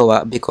nang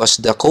magawa because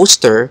the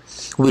coaster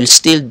will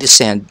still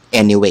descend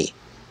anyway.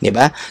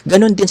 Diba?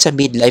 Ganon din sa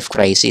midlife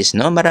crisis,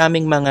 no?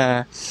 Maraming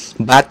mga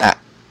bata,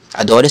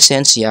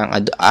 adolescents, young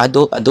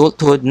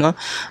adulthood, no?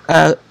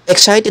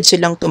 Excited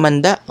silang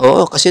tumanda.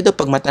 Oo, kasi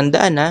pag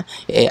matanda na,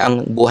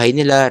 ang buhay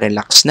nila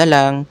relax na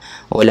lang,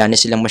 wala na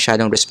silang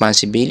masyadong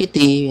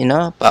responsibility,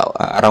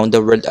 around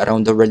the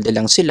world na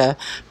lang sila.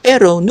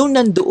 Pero nung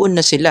nandoon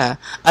na sila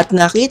at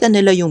nakita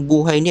nila yung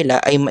buhay nila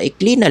ay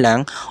maikli na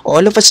lang,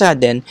 all of a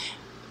sudden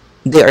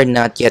they are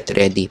not yet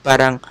ready.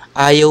 Parang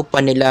ayaw pa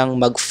nilang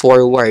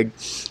mag-forward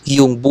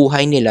yung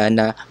buhay nila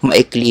na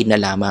maikli na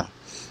lamang.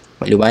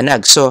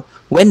 Maliwanag. So,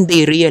 when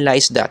they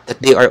realize that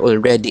they are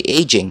already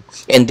aging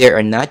and they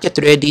are not yet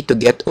ready to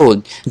get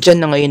old, dyan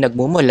na ngayon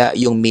nagmumula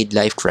yung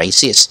midlife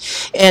crisis.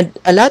 And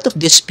a lot of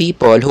these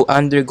people who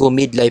undergo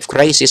midlife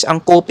crisis, ang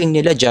coping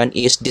nila dyan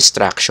is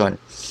distraction.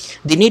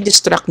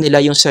 Dinidistract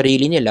nila yung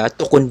sarili nila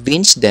to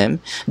convince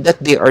them that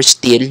they are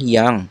still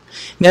young.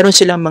 Meron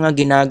silang mga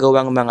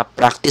ginagawang mga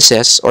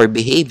practices or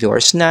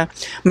behaviors na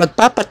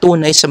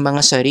magpapatunay sa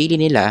mga sarili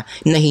nila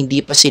na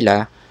hindi pa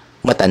sila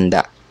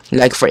matanda.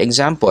 Like for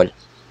example,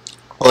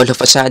 all of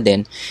a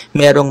sudden,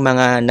 merong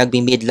mga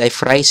nagbi-midlife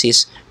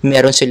crisis,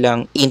 meron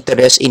silang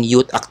interest in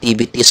youth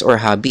activities or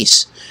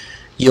hobbies.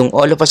 Yung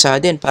all of a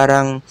sudden,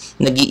 parang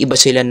nag-iiba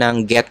sila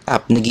ng get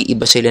up,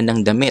 nag-iiba sila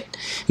ng damit.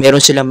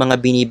 Meron silang mga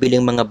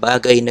binibiling mga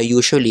bagay na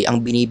usually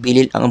ang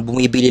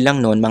bumibili lang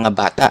noon mga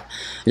bata.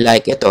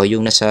 Like ito,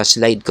 yung nasa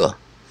slide ko.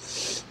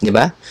 'Di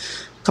ba?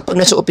 Kapag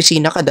nasa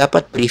opisina ka,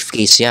 dapat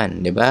briefcase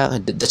yan, di ba?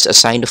 That's a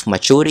sign of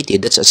maturity,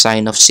 that's a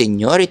sign of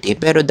seniority.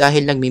 Pero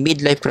dahil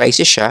nagmi-midlife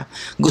crisis siya,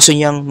 gusto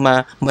niyang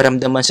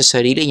maramdaman sa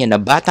sarili niya na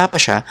bata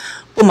pa siya,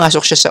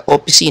 pumasok siya sa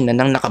opisina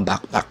ng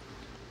naka-backpack.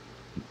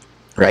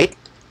 Right?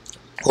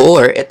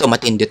 Or, ito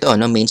matindi to,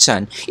 no?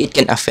 Minsan, it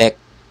can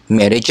affect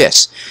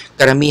marriages.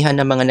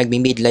 Karamihan ng mga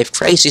nagmi-midlife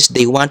crisis,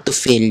 they want to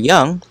feel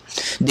young,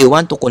 they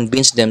want to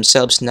convince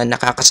themselves na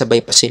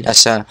nakakasabay pa sila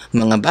sa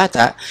mga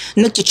bata,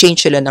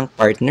 nag-change sila ng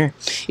partner.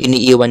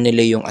 Iniiwan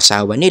nila yung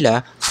asawa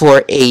nila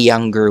for a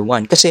younger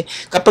one. Kasi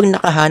kapag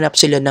nakahanap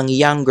sila ng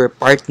younger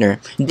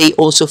partner, they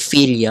also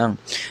feel young.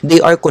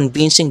 They are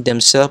convincing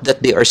themselves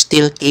that they are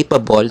still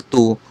capable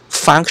to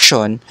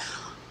function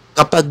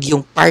kapag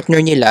yung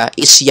partner nila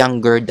is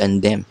younger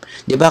than them.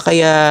 'Di ba?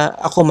 Kaya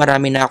ako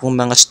marami na akong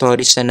mga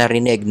stories na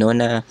narinig, no,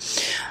 na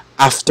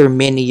after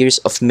many years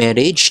of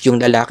marriage,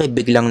 yung lalaki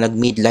biglang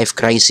nag-midlife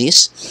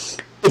crisis,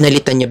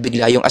 pinalitan niya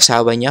bigla yung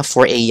asawa niya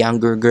for a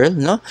younger girl,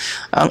 no?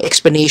 Ang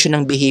explanation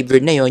ng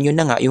behavior na yun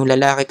na nga, yung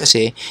lalaki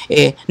kasi,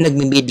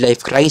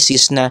 nagmi-midlife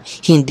crisis na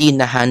hindi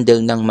na-handle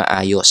ng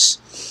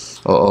maayos.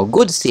 Oo,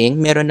 good thing,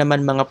 meron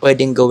naman mga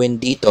pwedeng gawin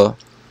dito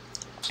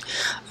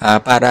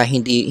para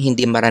hindi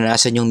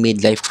maranasan yung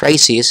midlife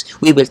crisis.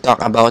 We will talk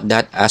about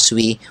that as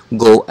we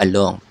go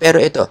along. Pero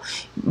ito,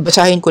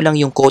 basahin ko lang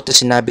yung quote na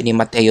sinabi ni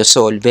Mateo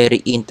Sol, very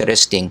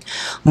interesting.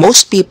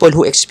 Most people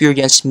who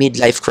experience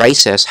midlife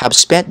crisis have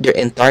spent their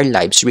entire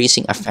lives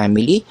raising a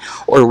family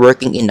or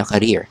working in a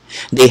career.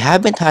 They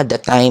haven't had the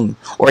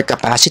time or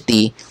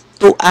capacity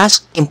to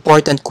ask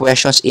important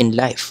questions in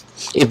life.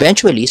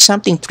 Eventually,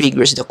 something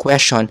triggers the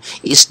question,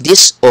 is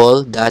this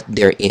all that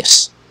there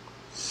is?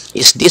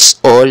 Is this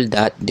all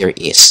that there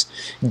is?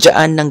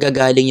 Diyan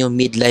nanggagaling yung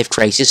midlife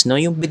crisis, no?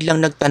 Yung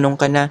biglang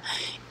nagtanong ka na,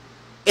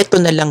 ito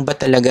na lang ba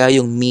talaga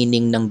yung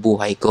meaning ng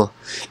buhay ko?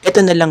 Ito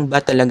na lang ba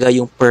talaga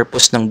yung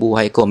purpose ng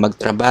buhay ko?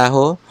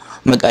 Magtrabaho,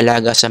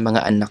 mag-alaga sa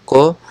mga anak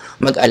ko,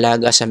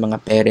 mag-alaga sa mga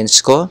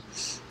parents ko?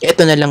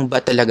 Ito na lang ba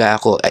talaga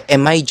ako?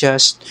 Am I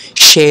just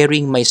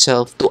sharing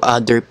myself to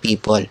other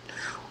people?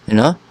 You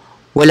know?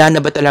 Wala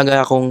na ba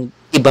talaga akong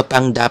iba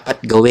pang dapat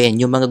gawin?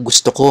 Yung mga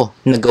gusto ko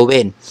na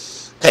gawin?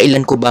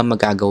 Kailan ko ba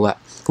magagawa?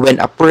 When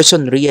a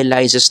person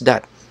realizes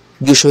that,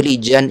 usually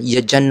dyan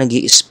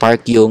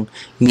nag-i-spark yung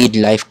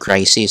midlife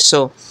crisis.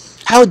 So,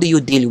 how do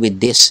you deal with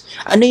this?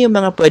 Ano yung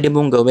mga pwede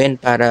mong gawin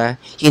para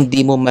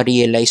hindi mo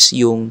ma-realize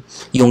yung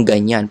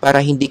ganyan?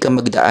 Para hindi ka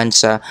magdaan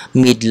sa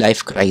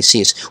midlife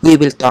crisis. We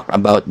will talk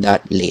about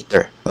that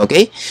later.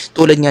 Okay?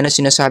 Tulad nga na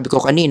sinasabi ko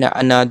kanina,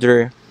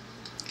 another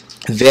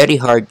very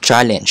hard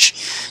challenge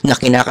na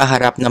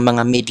kinakaharap ng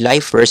mga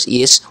midlifers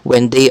is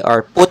when they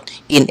are put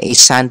in a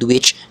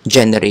sandwich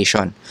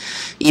generation.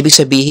 Ibig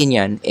sabihin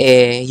yan,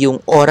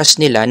 yung oras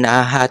nila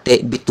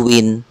nahahati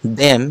between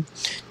them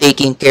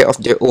taking care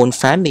of their own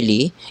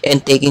family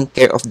and taking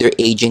care of their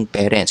aging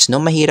parents.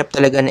 No, mahirap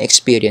talaga na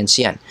experience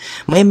yan.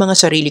 May mga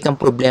sarili kang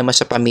problema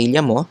sa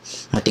pamilya mo,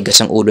 matigas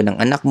ang ulo ng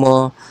anak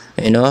mo,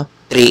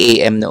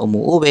 3 a.m. na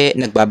umuuwi,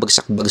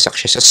 nagbabagsak-bagsak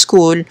siya sa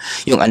school,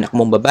 yung anak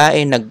mong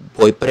babae,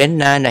 nag-boyfriend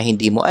na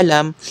hindi mo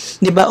alam.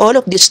 'Di ba? All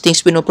of these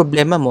things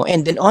pinoproblema mo.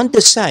 And then on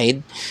the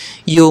side,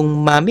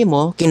 yung mami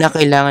mo,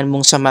 kinakailangan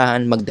mong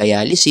samahan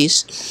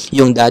mag-dialysis,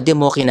 yung daddy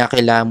mo,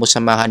 kinakailangan mo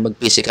samahan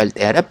mag-physical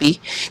therapy,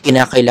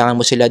 kinakailangan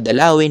mo sila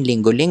dalawin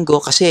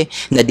linggo-linggo kasi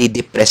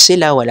nadidepress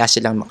sila, wala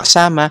silang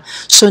makasama.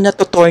 So,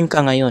 natotorn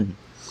ka ngayon.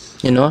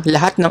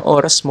 Lahat ng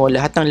oras mo,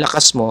 lahat ng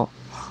lakas mo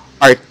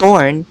are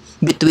torn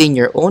between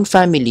your own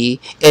family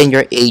and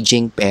your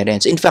aging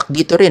parents. In fact,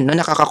 dito rin,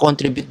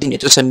 nakaka-contribute din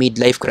ito sa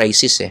midlife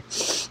crisis.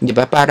 'Di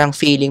ba? Parang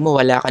feeling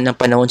mo wala ka ng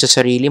panahon sa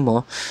sarili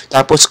mo,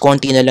 tapos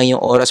konti na lang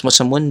yung oras mo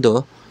sa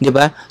mundo, 'di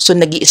ba? So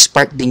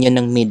nag-i-spark din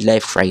 'yan ng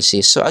midlife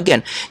crisis. So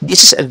again,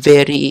 this is a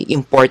very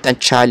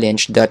important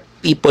challenge that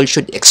people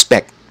should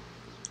expect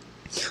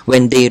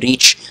when they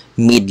reach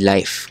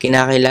midlife.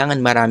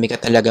 Kinakailangan marami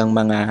ka talagang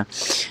mga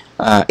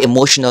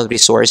emotional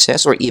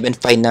resources or even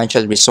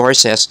financial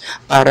resources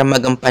para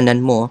magampanan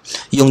mo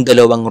yung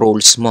dalawang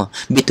roles mo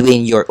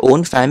between your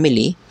own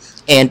family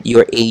and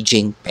your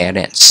aging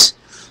parents.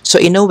 So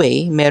in a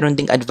way,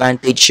 meron ding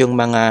advantage yung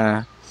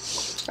mga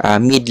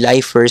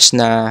midlifers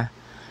na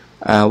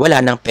wala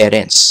ng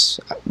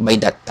parents by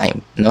that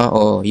time, no?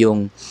 O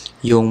yung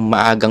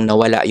maagang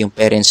nawala yung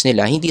parents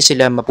nila, hindi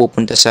sila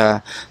mapupunta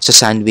sa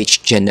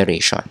sandwich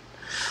generation.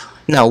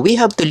 Now, we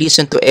have to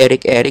listen to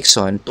Erik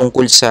Erikson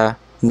tungkol sa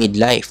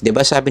midlife. 'Di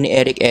ba? Sabi ni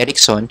Erik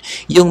Erikson,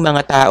 yung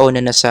mga tao na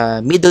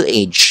nasa middle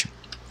age,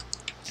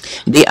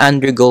 they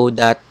undergo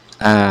that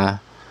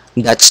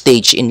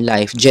stage in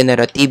life,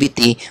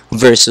 generativity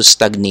versus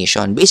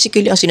stagnation.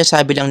 Basically, ang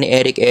sinasabi lang ni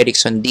Erik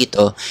Erikson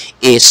dito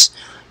is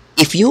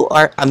If you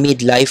are a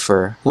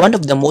midlifer, one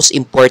of the most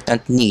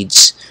important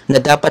needs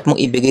na dapat mong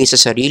ibigay sa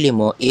sarili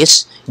mo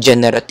is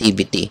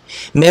generativity.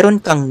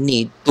 Meron kang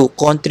need to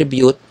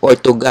contribute or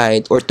to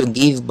guide or to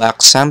give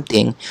back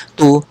something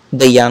to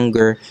the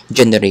younger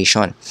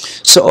generation.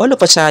 So all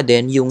of a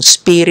sudden, yung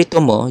spirito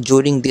mo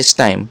during this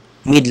time,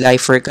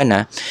 midlifer ka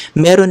na,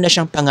 meron na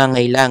siyang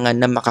pangangailangan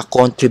na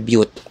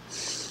makakontribute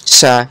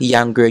sa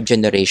younger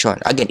generation.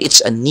 Again,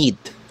 it's a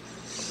need.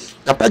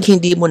 Kapag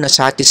hindi mo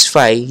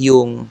na-satisfy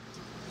yung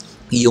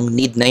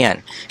need na yan,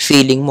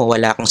 feeling mo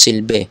wala kang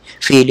silbi,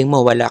 feeling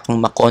mo wala kang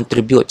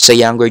makontribute sa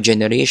younger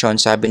generation,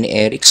 sabi ni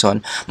Erickson,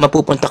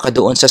 mapupunta ka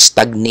doon sa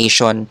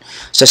stagnation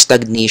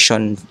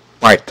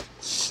part.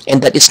 And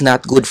that is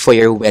not good for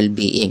your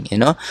well-being,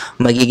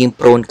 Magiging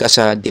prone ka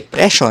sa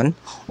depression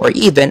or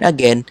even,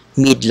 again,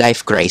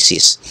 midlife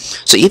crisis.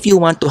 So, if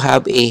you want to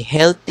have a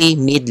healthy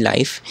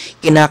midlife,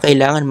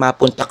 kinakailangan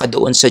mapunta ka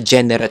doon sa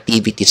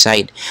generativity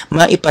side.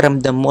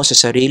 Maiparamdam mo sa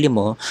sarili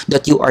mo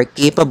that you are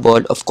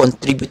capable of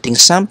contributing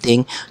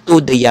something to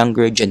the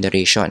younger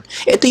generation.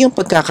 Ito yung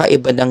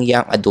pagkakaiba ng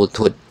young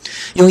adulthood.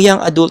 Yung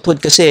young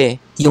adulthood kasi,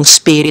 yung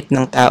spirit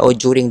ng tao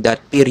during that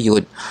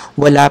period,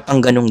 wala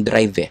pang ganong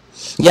drive.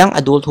 Young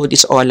adulthood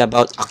is all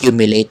about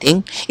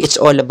accumulating. It's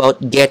all about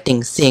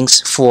getting things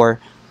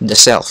for the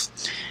self.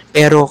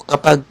 Pero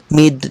kapag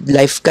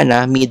midlife ka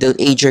na,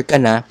 middle-ager ka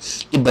na,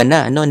 iba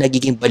na,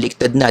 nagiging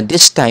baliktad na.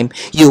 This time,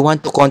 you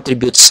want to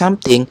contribute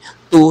something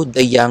to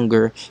the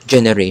younger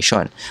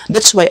generation.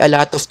 That's why a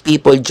lot of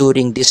people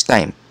during this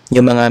time,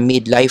 yung mga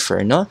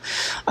midlifer,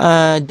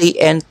 they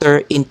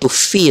enter into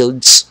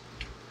fields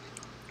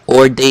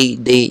or they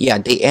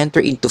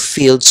enter into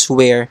fields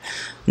where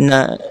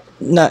na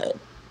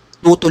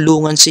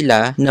tutulungan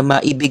sila na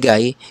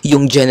maibigay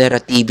yung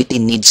generativity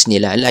needs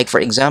nila. Like for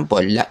example,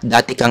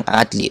 dati kang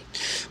athlete,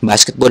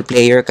 basketball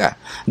player ka.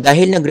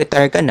 Dahil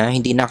nag-retire ka na,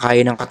 hindi na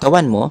kaya ng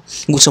katawan mo,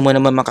 gusto mo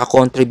naman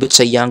makakontribute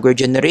sa younger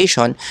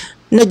generation,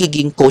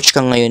 nagiging coach ka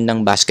ngayon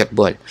ng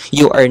basketball.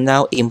 You are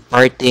now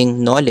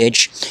imparting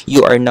knowledge,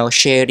 you are now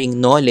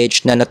sharing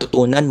knowledge na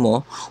natutunan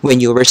mo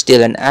when you were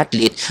still an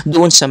athlete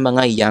doon sa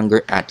mga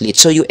younger athletes.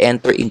 So you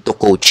enter into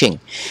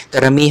coaching.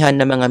 Karamihan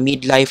ng mga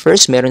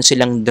midlifers, meron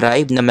silang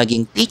drive na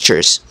maging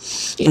teachers.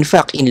 In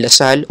fact, in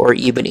Lasal or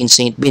even in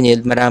St.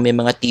 Benilde, marami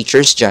mga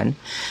teachers dyan.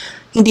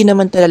 Hindi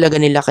naman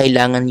talaga nila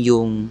kailangan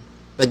yung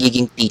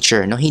pagiging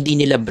teacher, Hindi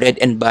nila bread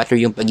and butter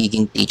yung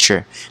pagiging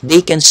teacher.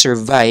 They can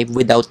survive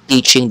without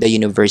teaching the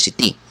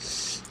university.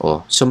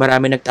 So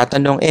marami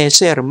nagtatanong,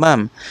 sir,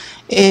 ma'am,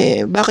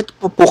 bakit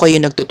pa po kayo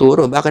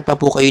nagtuturo? Bakit pa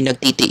po kayo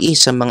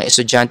nagtitiis sa mga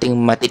estudyanteng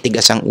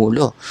matitigas ang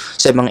ulo?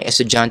 Sa mga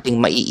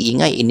estudyanteng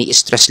maiingay,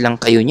 ini-stress lang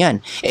kayo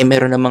niyan.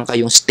 Meron naman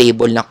kayong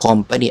stable na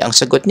company. Ang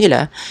sagot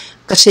nila,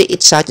 kasi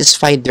it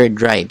satisfied their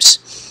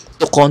drives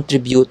to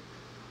contribute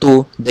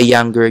to the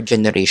younger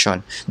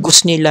generation.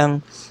 Gusto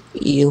nilang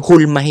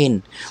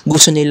hulmahin.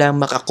 Gusto nilang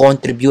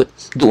makakontribute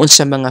doon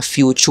sa mga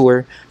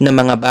future na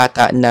mga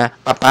bata na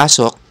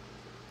papasok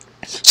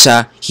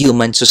sa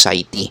human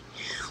society.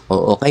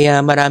 Kaya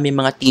marami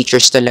mga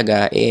teachers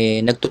talaga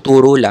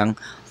nagtuturo lang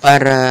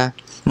para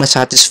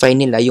masatisfy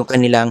nila yung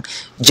kanilang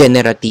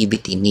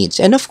generativity needs.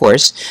 And of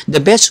course,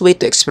 the best way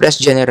to express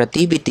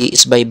generativity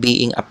is by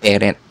being a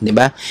parent, di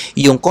ba?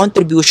 Yung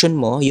contribution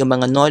mo, yung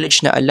mga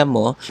knowledge na alam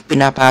mo,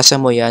 pinapasa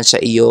mo yan sa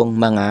iyong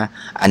mga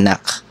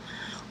anak.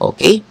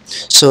 Okay?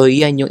 So,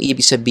 yan yung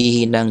ibig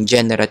sabihin ng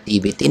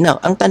generativity. Now,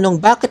 ang tanong,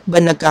 bakit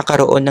ba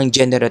nagkakaroon ng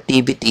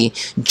generativity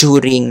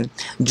during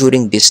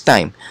this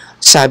time?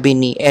 Sabi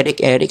ni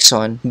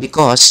Erickson,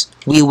 because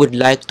we would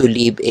like to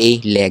leave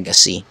a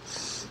legacy.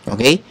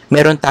 Okay?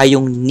 Meron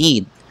tayong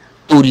need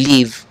to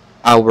leave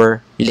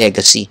our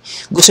legacy.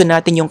 Gusto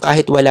natin yung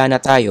kahit wala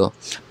na tayo,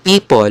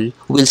 people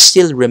will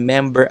still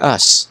remember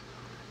us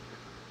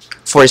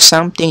for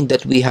something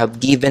that we have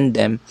given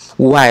them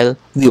while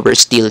we were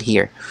still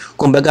here.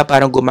 Kumbaga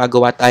parang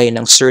gumagawa tayo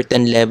ng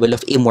certain level of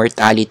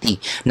immortality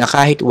na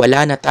kahit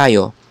wala na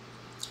tayo,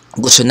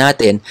 gusto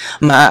natin,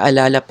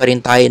 maaalala pa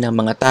rin tayo ng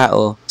mga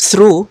tao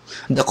through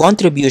the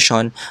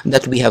contribution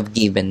that we have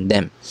given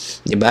them.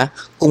 Diba?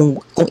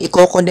 Kung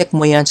i-connect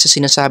mo yan sa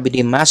sinasabi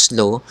ni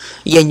Maslow,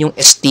 yan yung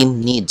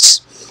esteem needs.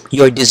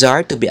 Your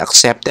desire to be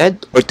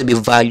accepted or to be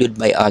valued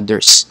by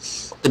others.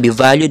 To be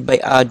valued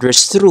by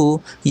others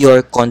through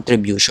your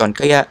contribution.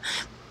 Kaya,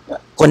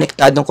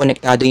 konektado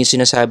yung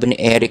sinasabi ni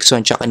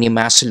Erickson tsaka ni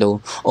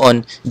Maslow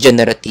on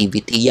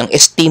generativity. Yung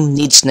esteem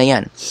needs na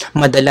yan.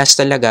 Madalas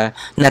talaga,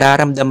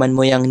 nararamdaman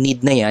mo yung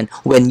need na yan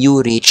when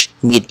you reach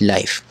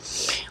midlife.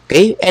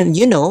 Okay? And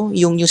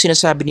yung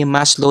sinasabi ni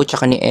Maslow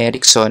tsaka ni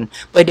Erickson,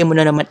 pwede mo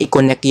na naman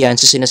i-connect yan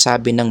sa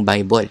sinasabi ng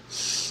Bible.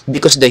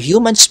 Because the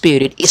human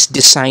spirit is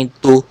designed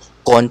to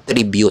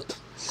contribute.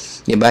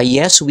 Diba?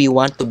 Yes, we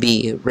want to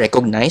be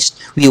recognized,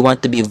 we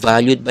want to be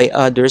valued by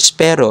others,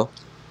 pero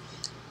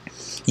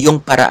yung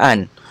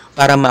paraan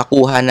para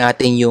makuha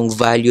natin yung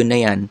value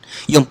na yan,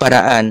 yung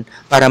paraan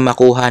para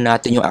makuha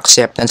natin yung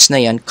acceptance na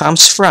yan,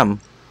 comes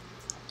from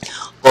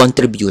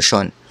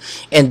contribution.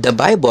 And the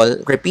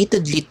Bible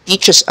repeatedly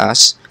teaches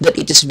us that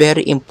it is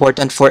very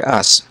important for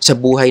us sa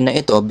buhay na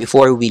ito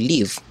before we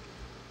leave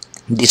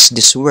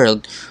this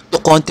world to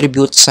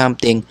contribute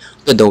something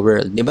to the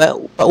world. 'Di ba?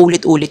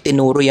 Paulit-ulit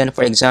tinuro 'yan,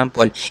 for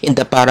example, in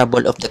the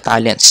parable of the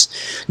talents.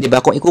 'Di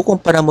ba? Kung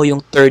ikukumpara mo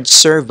yung third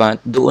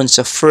servant doon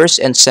sa first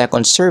and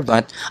second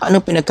servant,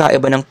 anong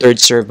pinagkaiba ng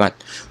third servant?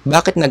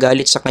 Bakit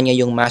nagalit sa kanya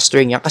yung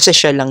master niya? Kasi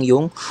siya lang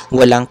yung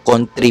walang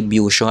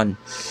contribution.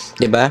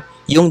 'Di ba?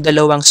 Yung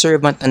dalawang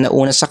servant na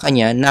nauna sa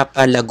kanya,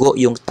 napalago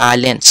yung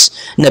talents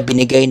na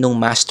binigay ng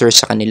master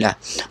sa kanila.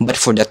 But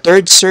for the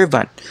third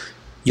servant,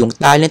 yung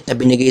talent na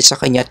binigay sa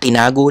kanya,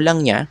 tinago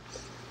lang niya.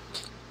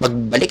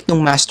 Pagbalik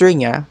ng master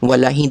niya,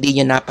 hindi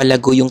niya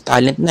napalago yung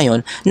talent na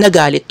yon,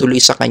 nagalit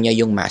tuloy sa kanya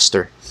yung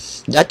master.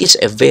 That is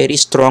a very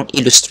strong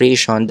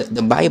illustration that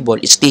the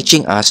Bible is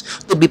teaching us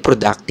to be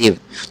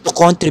productive, to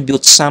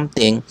contribute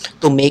something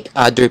to make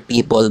other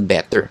people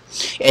better.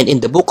 And in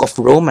the book of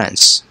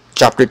Romans,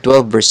 chapter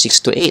 12, verse 6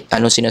 to 8,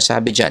 anong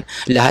sinasabi dyan?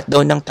 Lahat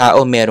daw ng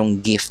tao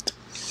merong gift.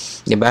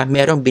 Diba?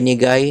 Merong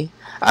binigay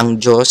ang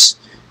Diyos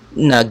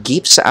na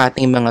gift sa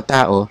ating mga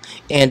tao,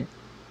 and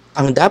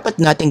ang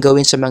dapat natin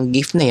gawin sa mga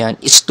gift na yan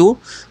is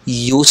to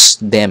use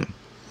them.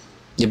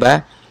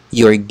 Diba?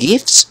 Your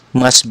gifts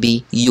must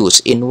be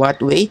used. In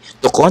what way?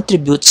 To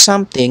contribute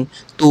something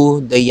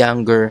to the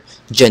younger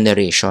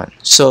generation.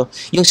 So,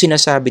 yung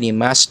sinasabi ni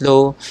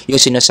Maslow, yung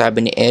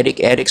sinasabi ni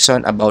Erik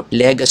Erikson about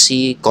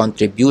legacy,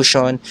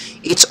 contribution,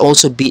 it's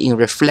also being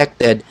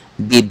reflected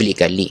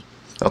biblically.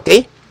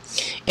 Okay?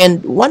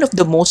 And one of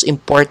the most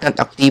important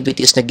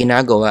activities na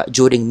ginagawa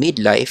during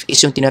midlife is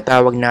yung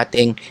tinatawag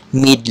nating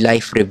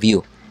midlife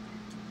review.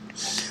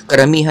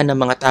 Karamihan ng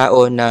mga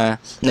tao na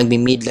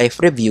nagmi-midlife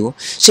review,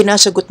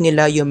 sinasagot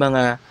nila yung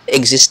mga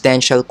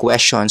existential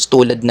questions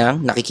tulad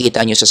ng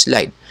nakikita nyo sa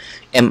slide.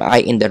 Am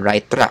I in the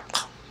right track?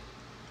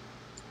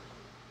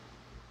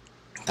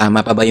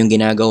 Tama pa ba yung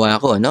ginagawa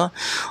ko, no?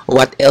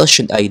 What else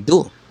should I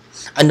do?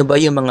 Ano ba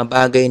yung mga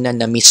bagay na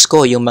na-miss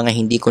ko, yung mga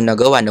hindi ko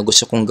nagawa na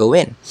gusto kong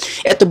gawin?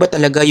 Ito ba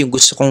talaga yung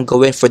gusto kong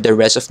gawin for the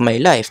rest of my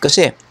life?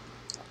 Kasi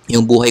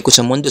yung buhay ko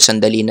sa mundo,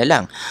 sandali na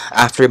lang.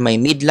 After my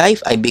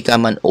midlife, I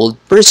become an old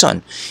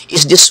person.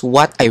 Is this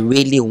what I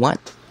really want?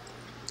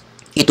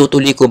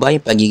 Itutuloy ko ba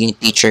yung pagiging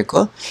teacher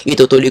ko?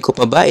 Itutuloy ko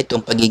pa ba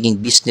itong pagiging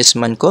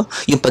businessman ko?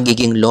 Yung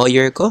pagiging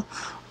lawyer ko?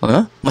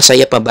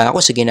 Masaya pa ba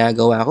ako sa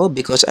ginagawa ko?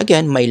 Because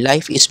again, my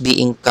life is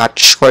being cut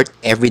short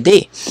every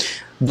day.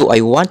 Do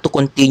I want to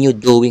continue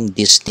doing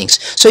these things?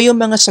 So,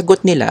 yung mga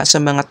sagot nila sa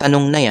mga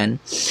tanong na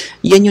yan,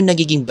 yan yung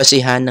nagiging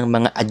basihan ng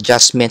mga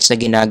adjustments na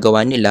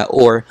ginagawa nila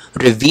or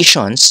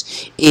revisions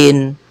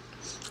in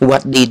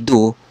what they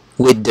do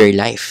with their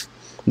life.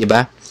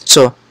 Diba?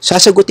 So,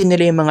 sasagutin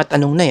nila yung mga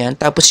tanong na yan,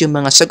 tapos yung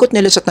mga sagot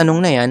nila sa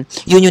tanong na yan,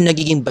 yun yung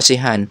nagiging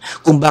basihan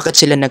kung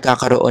bakit sila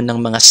nagkakaroon ng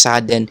mga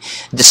sudden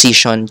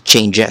decision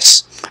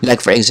changes.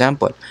 Like for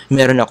example,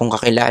 meron akong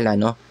kakilala,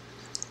 no?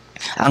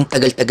 Ang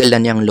tagal-tagal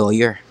na niyang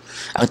lawyer.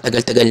 Ang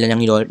tagal-tagal na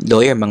niyang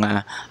lawyer,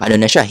 mga ano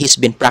na siya, he's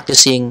been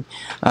practicing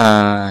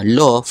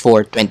law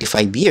for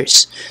 25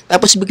 years.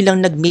 Tapos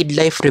biglang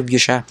nag-midlife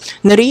review siya.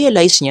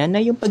 Na-realize niya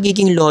na yung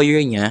pagiging lawyer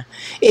niya,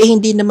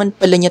 hindi naman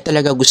pala niya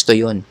talaga gusto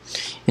yon.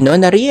 You know,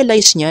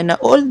 na-realize niya na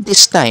all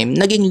this time,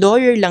 naging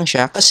lawyer lang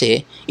siya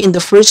kasi in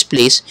the first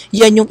place,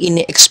 yan yung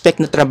ini-expect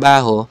na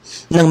trabaho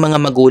ng mga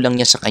magulang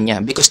niya sa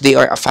kanya because they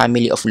are a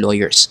family of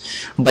lawyers.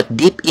 But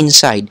deep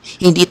inside,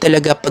 hindi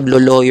talaga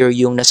paglo-lawyer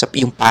yung nasa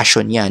yung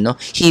passion niya, no?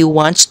 He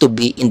wants to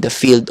be in the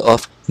field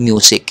of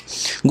music.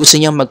 Gusto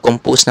niyang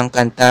mag-compose ng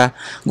kanta,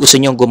 gusto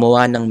niyang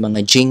gumawa ng mga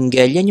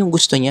jingle, yan yung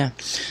gusto niya.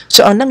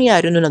 So, ang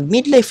nangyari nung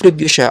nag-midlife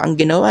review siya, ang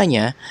ginawa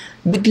niya,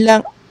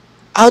 biglang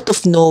out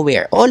of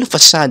nowhere, all of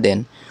a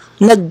sudden,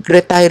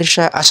 nag-retire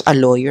siya as a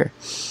lawyer.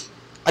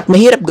 At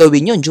mahirap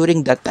gawin yun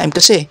during that time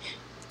kasi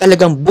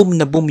talagang boom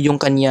na boom yung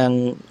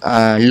kanyang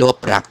law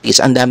practice.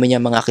 Ang dami niya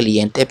mga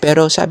kliyente.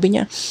 Pero sabi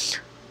niya,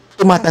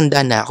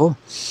 tumatanda na ako.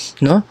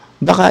 No?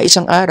 Baka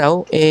isang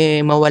araw,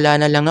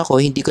 mawala na lang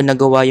ako, hindi ko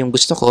nagawa yung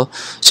gusto ko.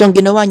 So, ang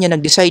ginawa niya,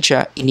 nag-decide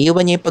siya,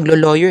 iniwan niya yung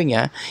paglo-lawyer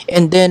niya,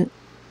 and then,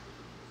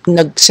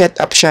 nag-set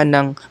up siya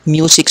ng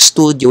music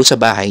studio sa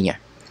bahay niya.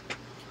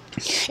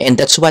 And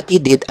that's what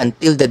he did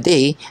until the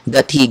day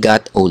that he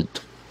got old.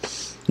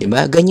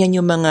 Diba? Ganyan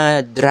yung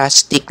mga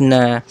drastic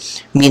na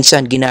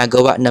minsan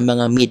ginagawa ng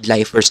mga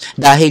midlifers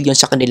dahil yun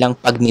sa kanilang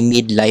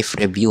pag-midlife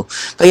review.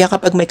 Kaya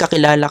kapag may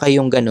kakilala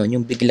kayong gano'n,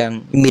 yung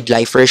biglang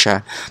midlifer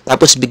siya,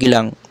 tapos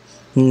biglang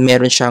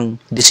meron siyang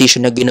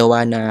decision na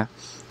ginawa na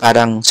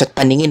parang sa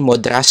paningin mo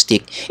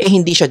drastic,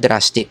 hindi siya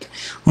drastic.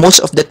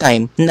 Most of the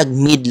time,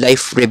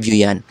 nag-midlife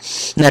review yan.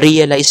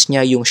 Na-realize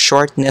niya yung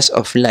shortness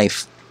of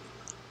life.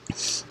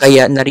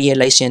 Kaya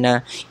na-realize niya na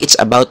it's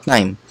about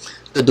time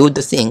to do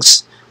the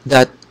things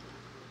that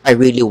I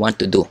really want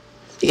to do.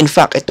 In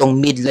fact,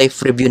 itong midlife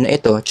review na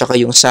ito, tsaka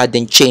yung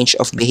sudden change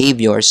of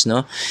behaviors,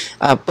 no,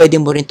 pwede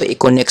mo rin to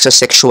i-connect sa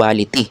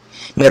sexuality.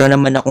 Meron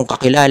naman akong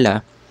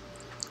kakilala,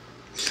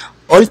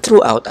 all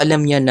throughout,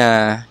 alam niya na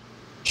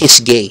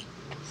he's gay.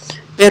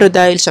 Pero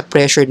dahil sa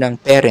pressure ng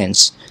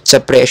parents,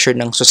 sa pressure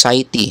ng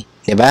society,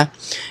 di ba?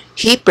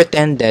 He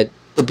pretended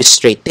to be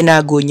straight.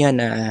 Tinago niya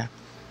na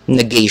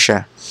gay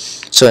siya.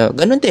 So,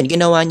 ganun din,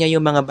 ginawa niya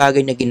yung mga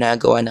bagay na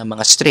ginagawa ng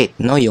mga straight,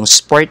 no? Yung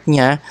sport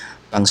niya,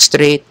 pang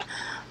straight,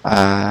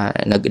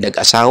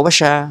 nag-asawa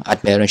siya,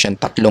 at meron siyang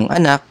 3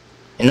 anak,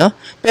 you know?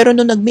 Pero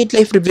nung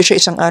nag-midlife review siya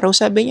isang araw,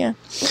 sabi niya,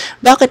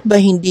 bakit ba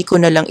hindi ko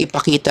na lang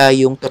ipakita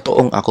yung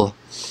totoong ako?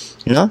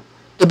 No?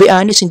 To be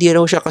honest, hindi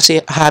raw siya kasi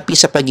happy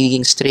sa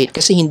pagiging straight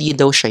kasi hindi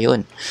daw siya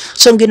yon.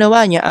 So, ang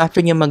ginawa niya, after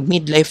niya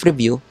mag-midlife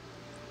review,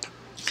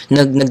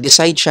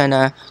 nag-decide siya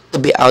na to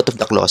be out of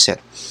the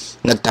closet.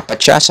 Nagtapat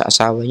siya sa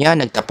asawa niya,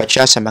 nagtapat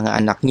siya sa mga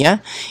anak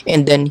niya,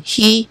 and then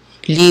he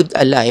lived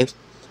a life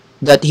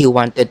that he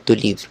wanted to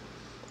live.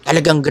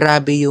 Talagang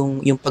grabe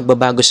yung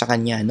pagbabago sa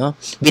kanya, no?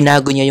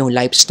 Binago niya yung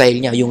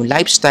lifestyle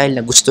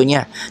na gusto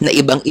niya, na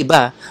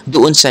ibang-iba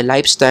doon sa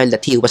lifestyle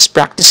that he was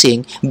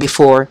practicing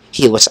before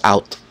he was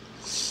out.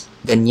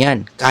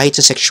 Ganyan. Kahit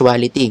sa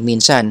sexuality,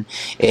 minsan,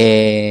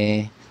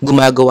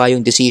 gumagawa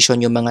yung decision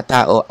yung mga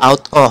tao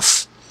out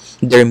of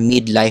their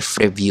midlife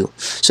review.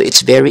 So,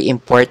 it's very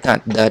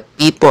important that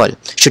people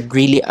should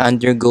really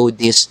undergo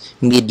this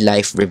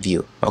midlife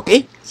review.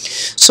 Okay?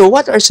 So,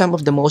 what are some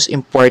of the most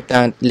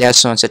important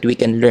lessons that we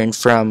can learn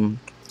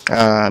from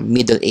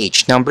middle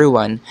age? Number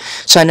 1,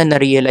 sana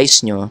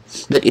na-realize nyo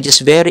that it is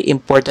very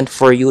important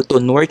for you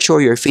to nurture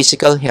your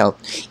physical health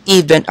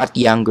even at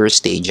younger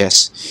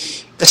stages.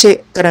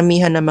 Kasi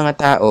karamihan ng mga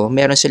tao,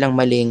 meron silang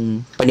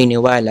maling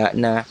paniniwala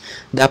na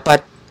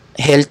dapat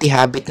healthy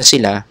habit na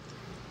sila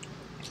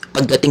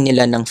pagdating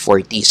nila ng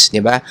 40s,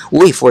 di ba?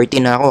 Uy,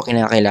 40 na ako,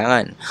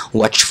 kinakailangan.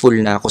 Watchful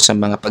na ako sa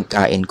mga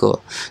pagkain ko.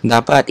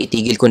 Dapat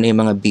itigil ko na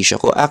yung mga bisyo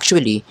ko.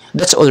 Actually,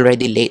 that's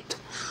already late.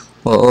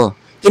 Oo.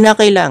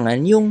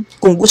 Kinakailangan yung,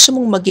 kung gusto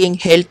mong maging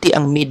healthy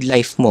ang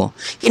midlife mo,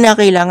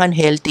 kinakailangan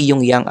healthy yung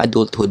young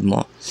adulthood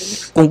mo.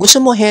 Kung gusto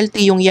mo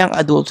healthy yung young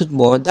adulthood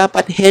mo,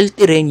 dapat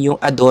healthy rin yung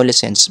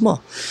adolescence mo.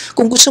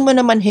 Kung gusto mo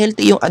naman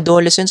healthy yung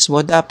adolescence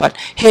mo, dapat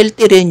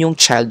healthy rin yung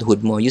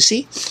childhood mo. You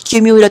see?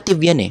 Cumulative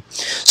yan eh.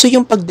 So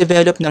yung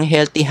pag-develop ng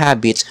healthy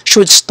habits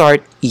should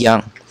start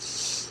young.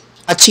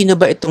 At sino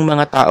ba itong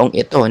mga taong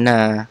ito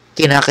na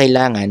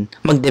kinakailangan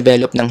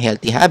mag-develop ng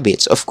healthy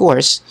habits? Of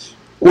course,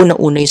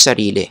 unang-una yung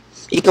sarili.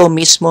 Ikaw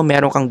mismo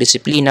meron kang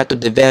disiplina to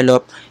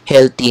develop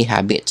healthy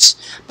habits.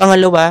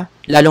 Pangalawa,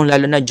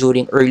 lalong-lalo na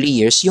during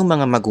early years, yung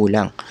mga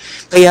magulang.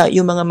 Kaya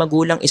yung mga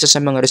magulang, isa sa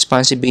mga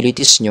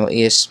responsibilities nyo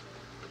is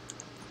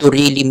to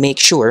really make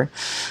sure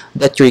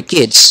that your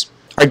kids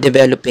are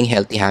developing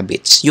healthy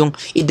habits. Yung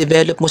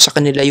i-develop mo sa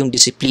kanila yung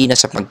disiplina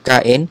sa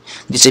pagkain,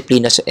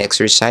 disiplina sa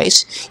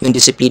exercise, yung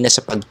disiplina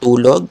sa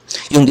pagtulog,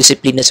 yung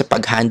disiplina sa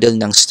pag-handle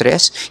ng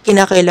stress,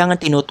 kinakailangan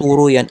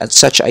tinuturo yan at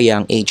such a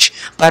young age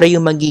para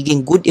yung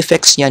magiging good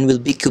effects niyan will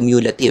be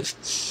cumulative.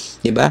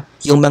 Diba?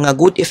 Yung mga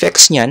good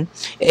effects niyan,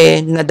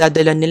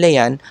 nadadala nila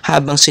yan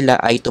habang sila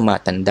ay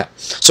tumatanda.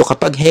 So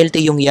kapag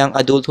healthy yung young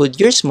adulthood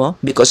years mo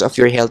because of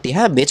your healthy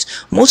habits,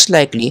 most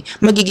likely,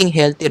 magiging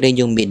healthy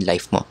rin yung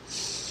midlife mo.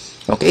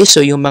 Okay, so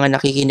yung mga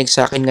nakikinig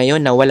sa akin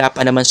ngayon na wala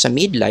pa naman sa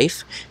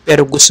midlife,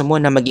 pero gusto mo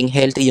na maging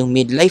healthy yung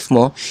midlife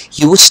mo,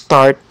 you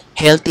start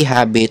healthy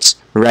habits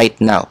right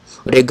now,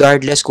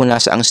 regardless kung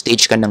nasa ang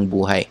stage ka ng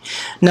buhay.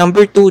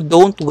 Number 2,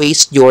 don't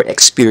waste your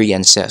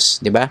experiences,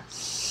 di ba?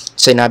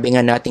 Sinabi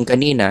nga natin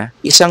kanina,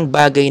 isang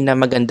bagay na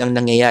magandang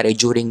nangyayari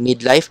during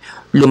midlife,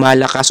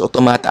 lumalakas o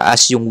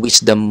tumataas yung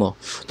wisdom mo,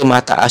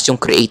 tumataas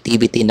yung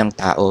creativity ng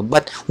tao.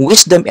 But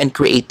wisdom and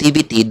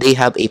creativity, they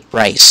have a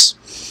price.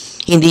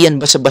 Hindi yan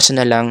basta-basta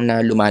na lang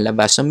na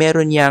lumalabas. So,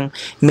 meron yang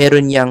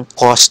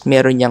cost,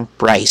 meron yang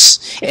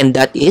price. And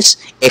that is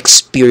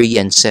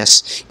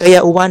experiences. Kaya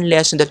one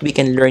lesson that we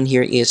can learn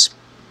here is,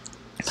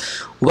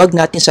 wag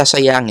natin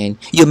sasayangin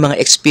yung mga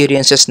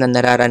experiences na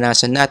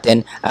nararanasan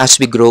natin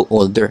as we grow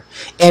older.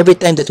 Every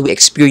time that we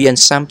experience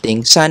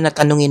something, sana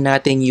tanungin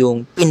natin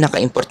yung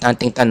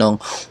pinaka-importanting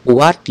tanong,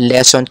 what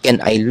lesson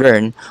can I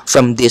learn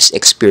from this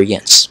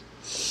experience?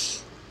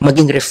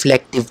 Maging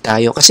reflective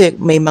tayo. Kasi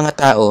may mga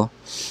tao,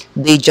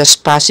 they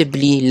just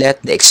passively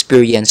let the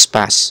experience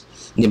pass.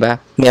 Di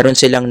ba? Meron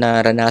silang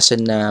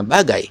naranasan na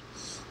bagay.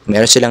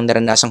 Meron silang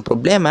naranasang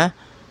problema.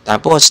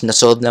 Tapos,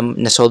 nasolve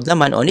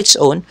naman on its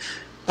own.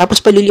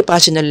 Tapos,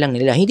 palilipasin na lang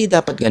nila. Hindi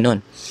dapat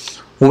ganun.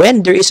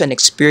 When there is an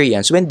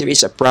experience, when there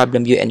is a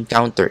problem you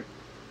encounter,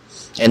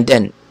 and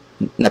then,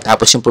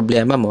 natapos yung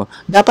problema mo,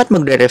 dapat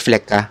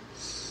magre-reflect ka.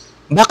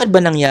 Bakit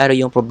ba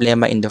nangyari yung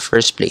problema in the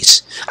first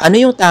place?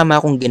 Ano yung tama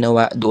kong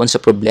ginawa doon sa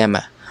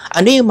problema?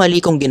 Ano yung mali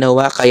kong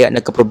ginawa kaya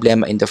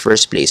nagka-problema in the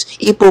first place?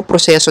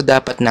 Ipoproseso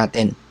dapat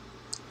natin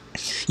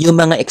yung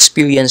mga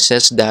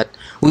experiences that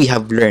we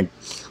have learned.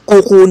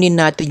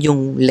 Kukunin natin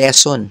yung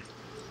lesson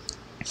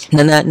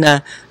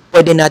na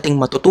pwede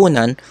nating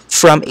matutunan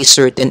from a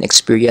certain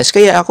experience.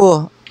 Kaya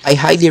ako, I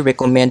highly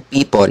recommend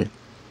people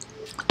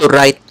to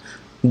write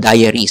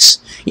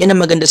diaries. Yan ang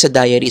maganda sa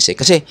diaries eh.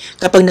 Kasi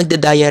kapag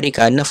nagda-diary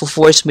ka,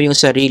 na-force mo yung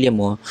sarili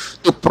mo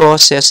to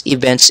process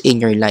events in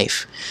your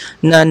life.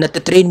 Na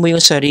natitrain mo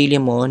yung sarili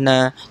mo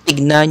na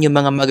tignan yung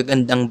mga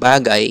magagandang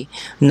bagay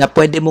na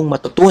pwede mong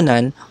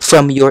matutunan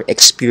from your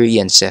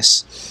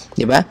experiences.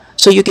 Diba?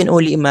 So you can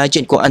only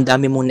imagine kung ang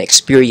dami mong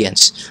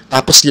na-experience.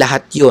 Tapos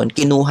lahat yon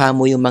kinuha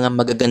mo yung mga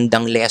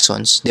magagandang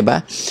lessons.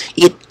 Diba?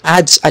 It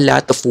adds a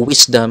lot of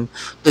wisdom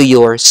to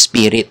your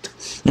spirit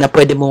na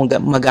pwede mong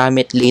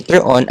magamit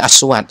later on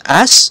as what?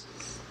 As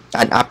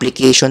an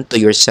application to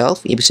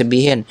yourself. Ibig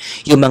sabihin,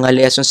 yung mga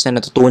lessons na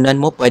natutunan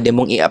mo, pwede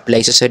mong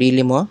i-apply sa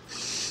sarili mo.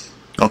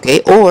 Okay?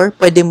 Or,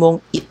 pwede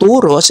mong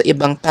ituro sa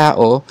ibang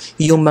tao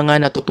yung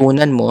mga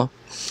natutunan mo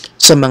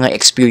sa mga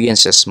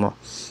experiences mo.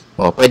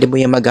 O, pwede mo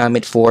yan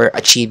magamit for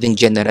achieving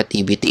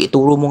generativity.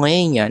 Ituro mo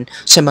ngayon yan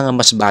sa mga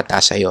mas bata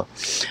sa'yo.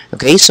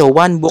 Okay, so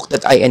one book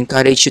that I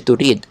encourage you to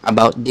read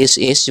about this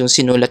is yung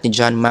sinulat ni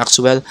John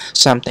Maxwell,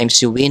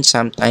 Sometimes You Win,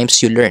 Sometimes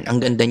You Learn.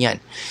 Ang ganda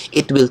niyan.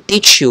 It will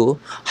teach you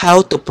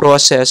how to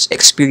process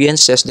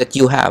experiences that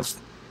you have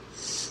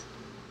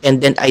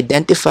and then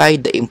identify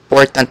the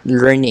important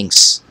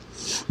learnings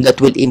that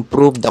will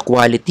improve the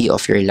quality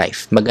of your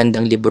life.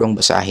 Magandang librong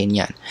basahin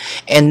yan.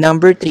 And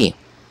number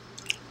 3,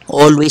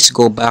 always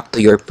go back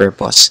to your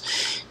purpose.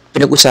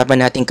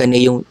 Pinag-usapan natin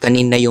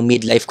kanina yung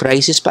midlife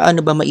crisis.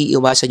 Paano ba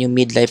maiiwasan yung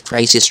midlife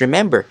crisis?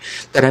 Remember,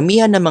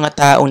 karamihan ng mga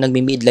taong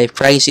nagmi-midlife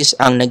crisis,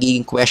 ang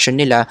nagiging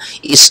question nila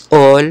is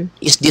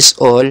this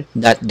all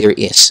that there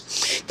is?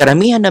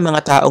 Karamihan ng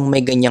mga taong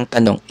may ganyang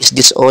tanong, is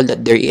this all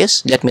that there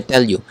is? Let me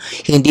tell you,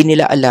 hindi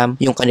nila alam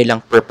yung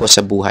kanilang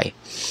purpose sa buhay.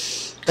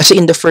 Kasi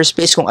in the first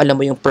place, kung alam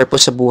mo yung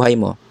purpose sa buhay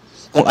mo,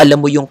 kung alam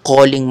mo yung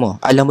calling mo,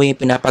 alam mo yung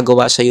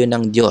pinapagawa sa'yo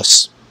ng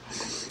Diyos,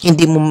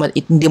 hindi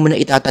mo na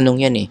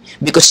itatanong yan eh.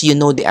 Because you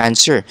know the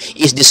answer.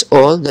 Is this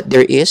all that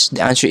there is?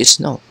 The answer is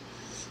no.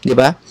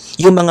 Diba?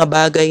 Yung mga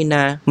bagay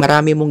na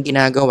marami mong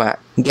ginagawa,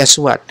 guess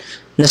what?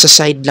 Nasa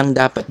side lang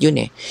dapat yun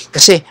eh.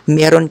 Kasi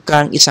meron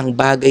kang isang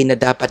bagay na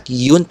dapat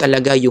yun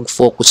talaga yung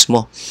focus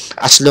mo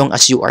as long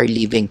as you are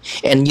living.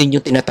 And yun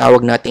yung tinatawag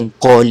nating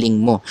calling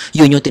mo.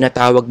 Yun yung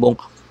tinatawag mong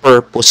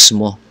purpose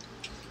mo.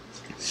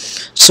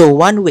 So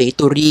one way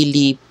to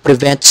really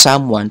prevent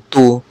someone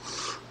to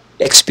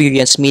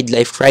experience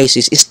midlife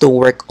crisis is to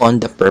work on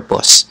the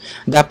purpose.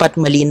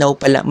 Dapat malinaw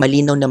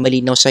na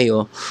malinaw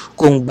sa'yo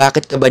kung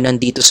bakit ka ba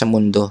nandito sa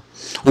mundo.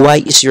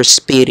 Why is your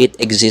spirit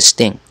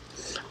existing?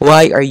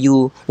 Why are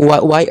you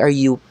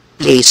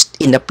placed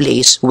in a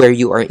place where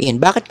you are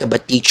in? Bakit ka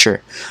ba teacher?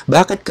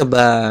 Bakit ka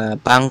ba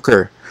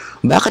banker?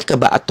 Bakit ka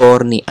ba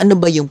attorney? Ano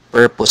ba yung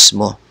purpose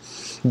mo?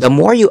 The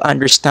more you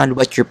understand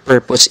what your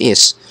purpose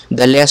is,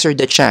 the lesser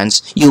the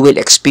chance you will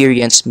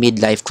experience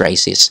midlife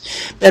crisis.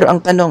 Pero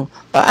ang tanong,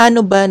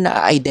 paano ba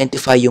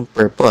na-identify yung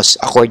purpose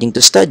according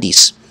to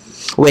studies?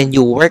 When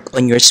you work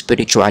on your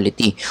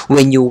spirituality,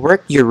 when you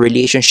work your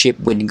relationship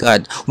with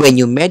God, when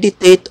you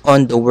meditate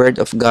on the Word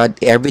of God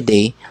every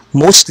day,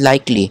 most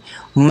likely,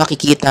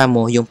 makikita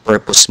mo yung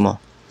purpose mo.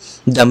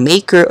 The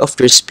maker of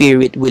your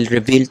spirit will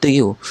reveal to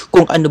you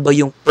kung ano ba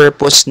yung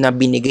purpose na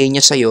binigay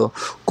niya sa'yo,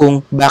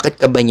 kung bakit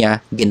ka ba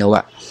niya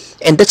ginawa.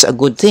 And that's a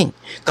good thing.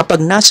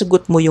 Kapag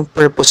nasagot mo yung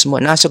purpose mo,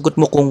 nasagot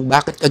mo kung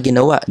bakit ka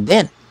ginawa,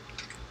 then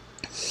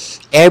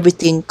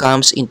everything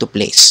comes into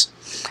place.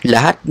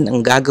 Lahat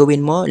ng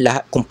gagawin mo,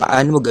 kung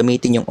paano mo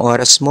gamitin yung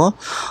oras mo,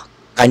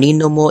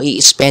 kanino mo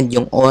i-spend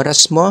yung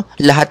oras mo,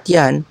 lahat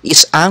yan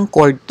is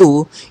anchored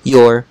to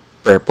your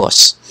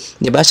purpose.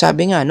 Diba?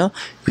 Sabi nga, no?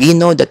 We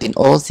know that in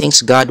all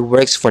things God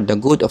works for the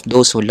good of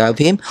those who love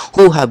Him,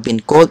 who have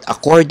been called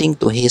according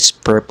to His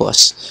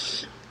purpose.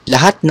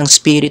 Lahat ng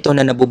spirito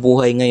na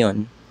nabubuhay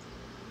ngayon,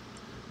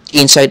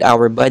 inside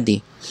our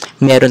body,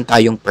 meron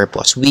tayong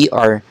purpose. We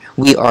are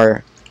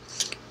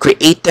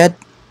created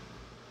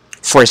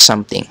for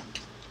something.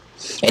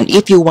 And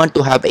if you want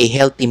to have a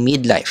healthy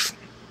midlife,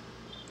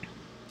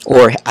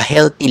 or a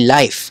healthy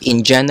life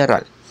in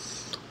general,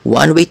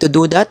 one way to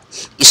do that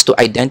is to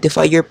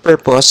identify your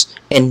purpose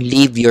and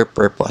live your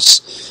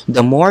purpose.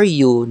 The more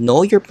you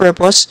know your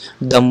purpose,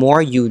 the more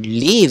you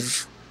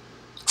live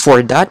for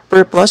that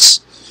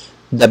purpose,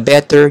 the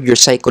better your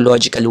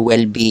psychological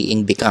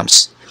well-being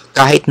becomes.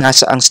 Kahit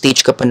nasa ang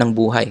stage ka pa ng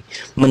buhay,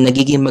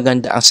 nagiging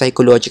maganda ang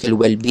psychological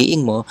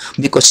well-being mo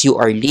because you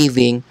are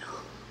living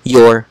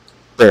your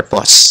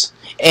purpose.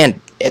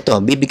 And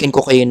eto, bibigyan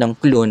ko kayo ng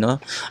clue, no?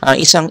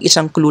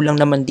 Isang clue lang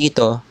naman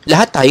dito,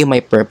 lahat tayo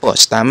may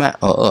purpose, tama?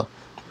 Oo.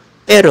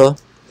 Pero,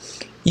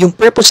 yung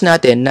purpose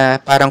natin na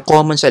parang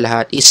common sa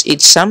lahat is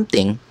it's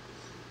something,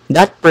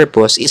 that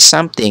purpose is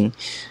something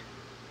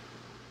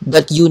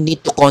that you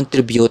need to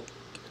contribute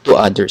to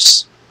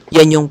others.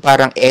 Yan yung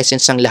parang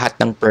essence ng lahat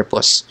ng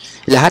purpose.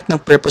 Lahat ng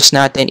purpose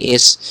natin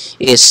is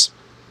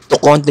to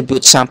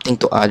contribute something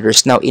to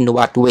others. Now, in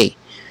what way?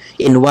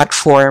 In what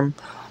form?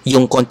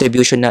 Yung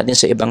contribution natin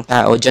sa ibang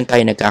tao, dyan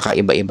tayo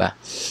nagkakaiba-iba.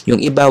 Yung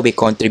iba, we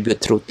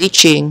contribute through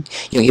teaching.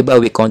 Yung iba,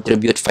 we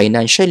contribute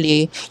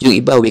financially. Yung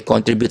iba, we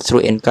contribute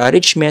through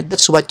encouragement.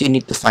 That's what you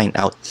need to find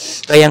out.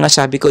 Kaya nga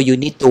sabi ko, you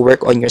need to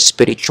work on your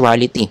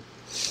spirituality.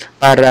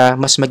 para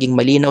mas maging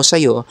malinaw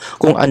sa'yo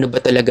kung ano ba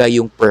talaga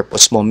yung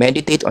purpose mo.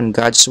 Meditate on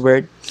God's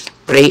Word,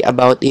 pray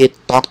about it,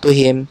 talk to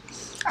Him,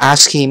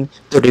 ask Him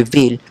to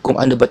reveal kung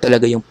ano ba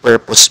talaga yung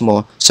purpose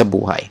mo sa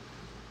buhay.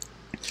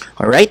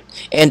 Alright?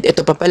 And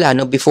ito pa pala,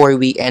 no, before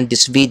we end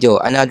this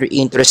video, another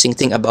interesting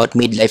thing about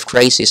midlife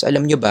crisis,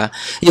 alam nyo ba,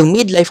 yung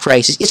midlife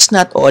crisis, it's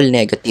not all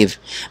negative.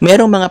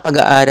 Merong mga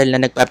pag-aaral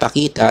na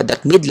nagpapakita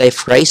that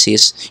midlife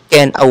crisis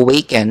can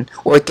awaken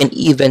or can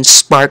even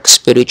spark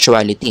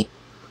spirituality.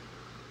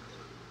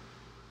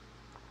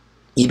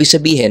 Ibig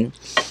sabihin,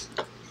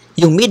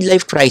 yung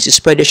midlife crisis,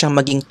 pwede siyang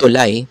maging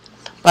tulay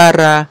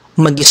para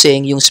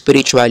magising yung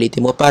spirituality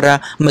mo,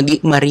 para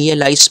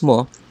ma-realize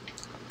mo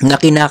na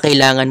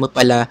kinakailangan mo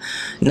pala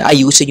na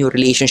ayusin yung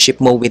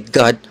relationship mo with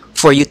God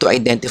for you to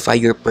identify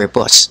your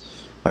purpose.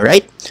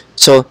 Alright?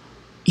 So,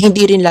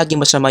 hindi rin lagi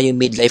masama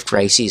yung midlife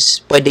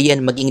crisis. Pwede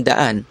yan maging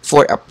daan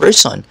for a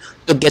person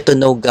to get to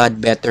know God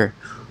better.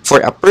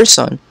 For a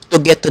person to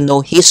get to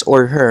know his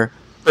or her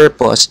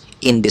purpose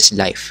in this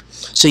life.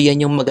 So, yan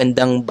yung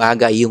magandang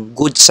bagay, yung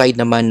good side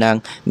naman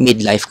ng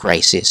midlife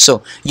crisis. So,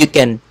 you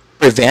can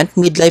prevent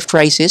midlife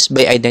crisis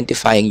by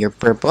identifying your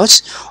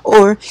purpose,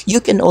 or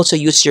you can also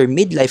use your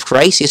midlife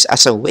crisis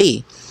as a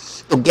way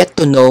to get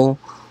to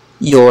know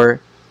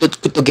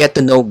to get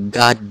to know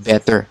God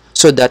better,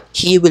 so that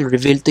He will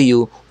reveal to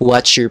you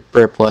what's your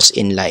purpose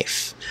in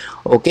life.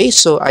 Okay,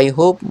 so I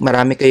hope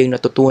marami kayong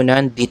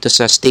natutunan dito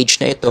sa stage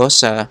na ito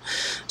sa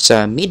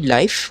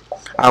midlife.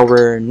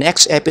 Our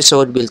next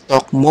episode will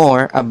talk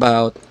more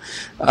about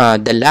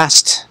the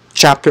last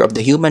chapter of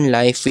the human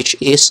life, which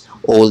is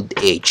old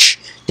age.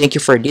 Thank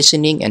you for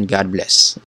listening, and God bless.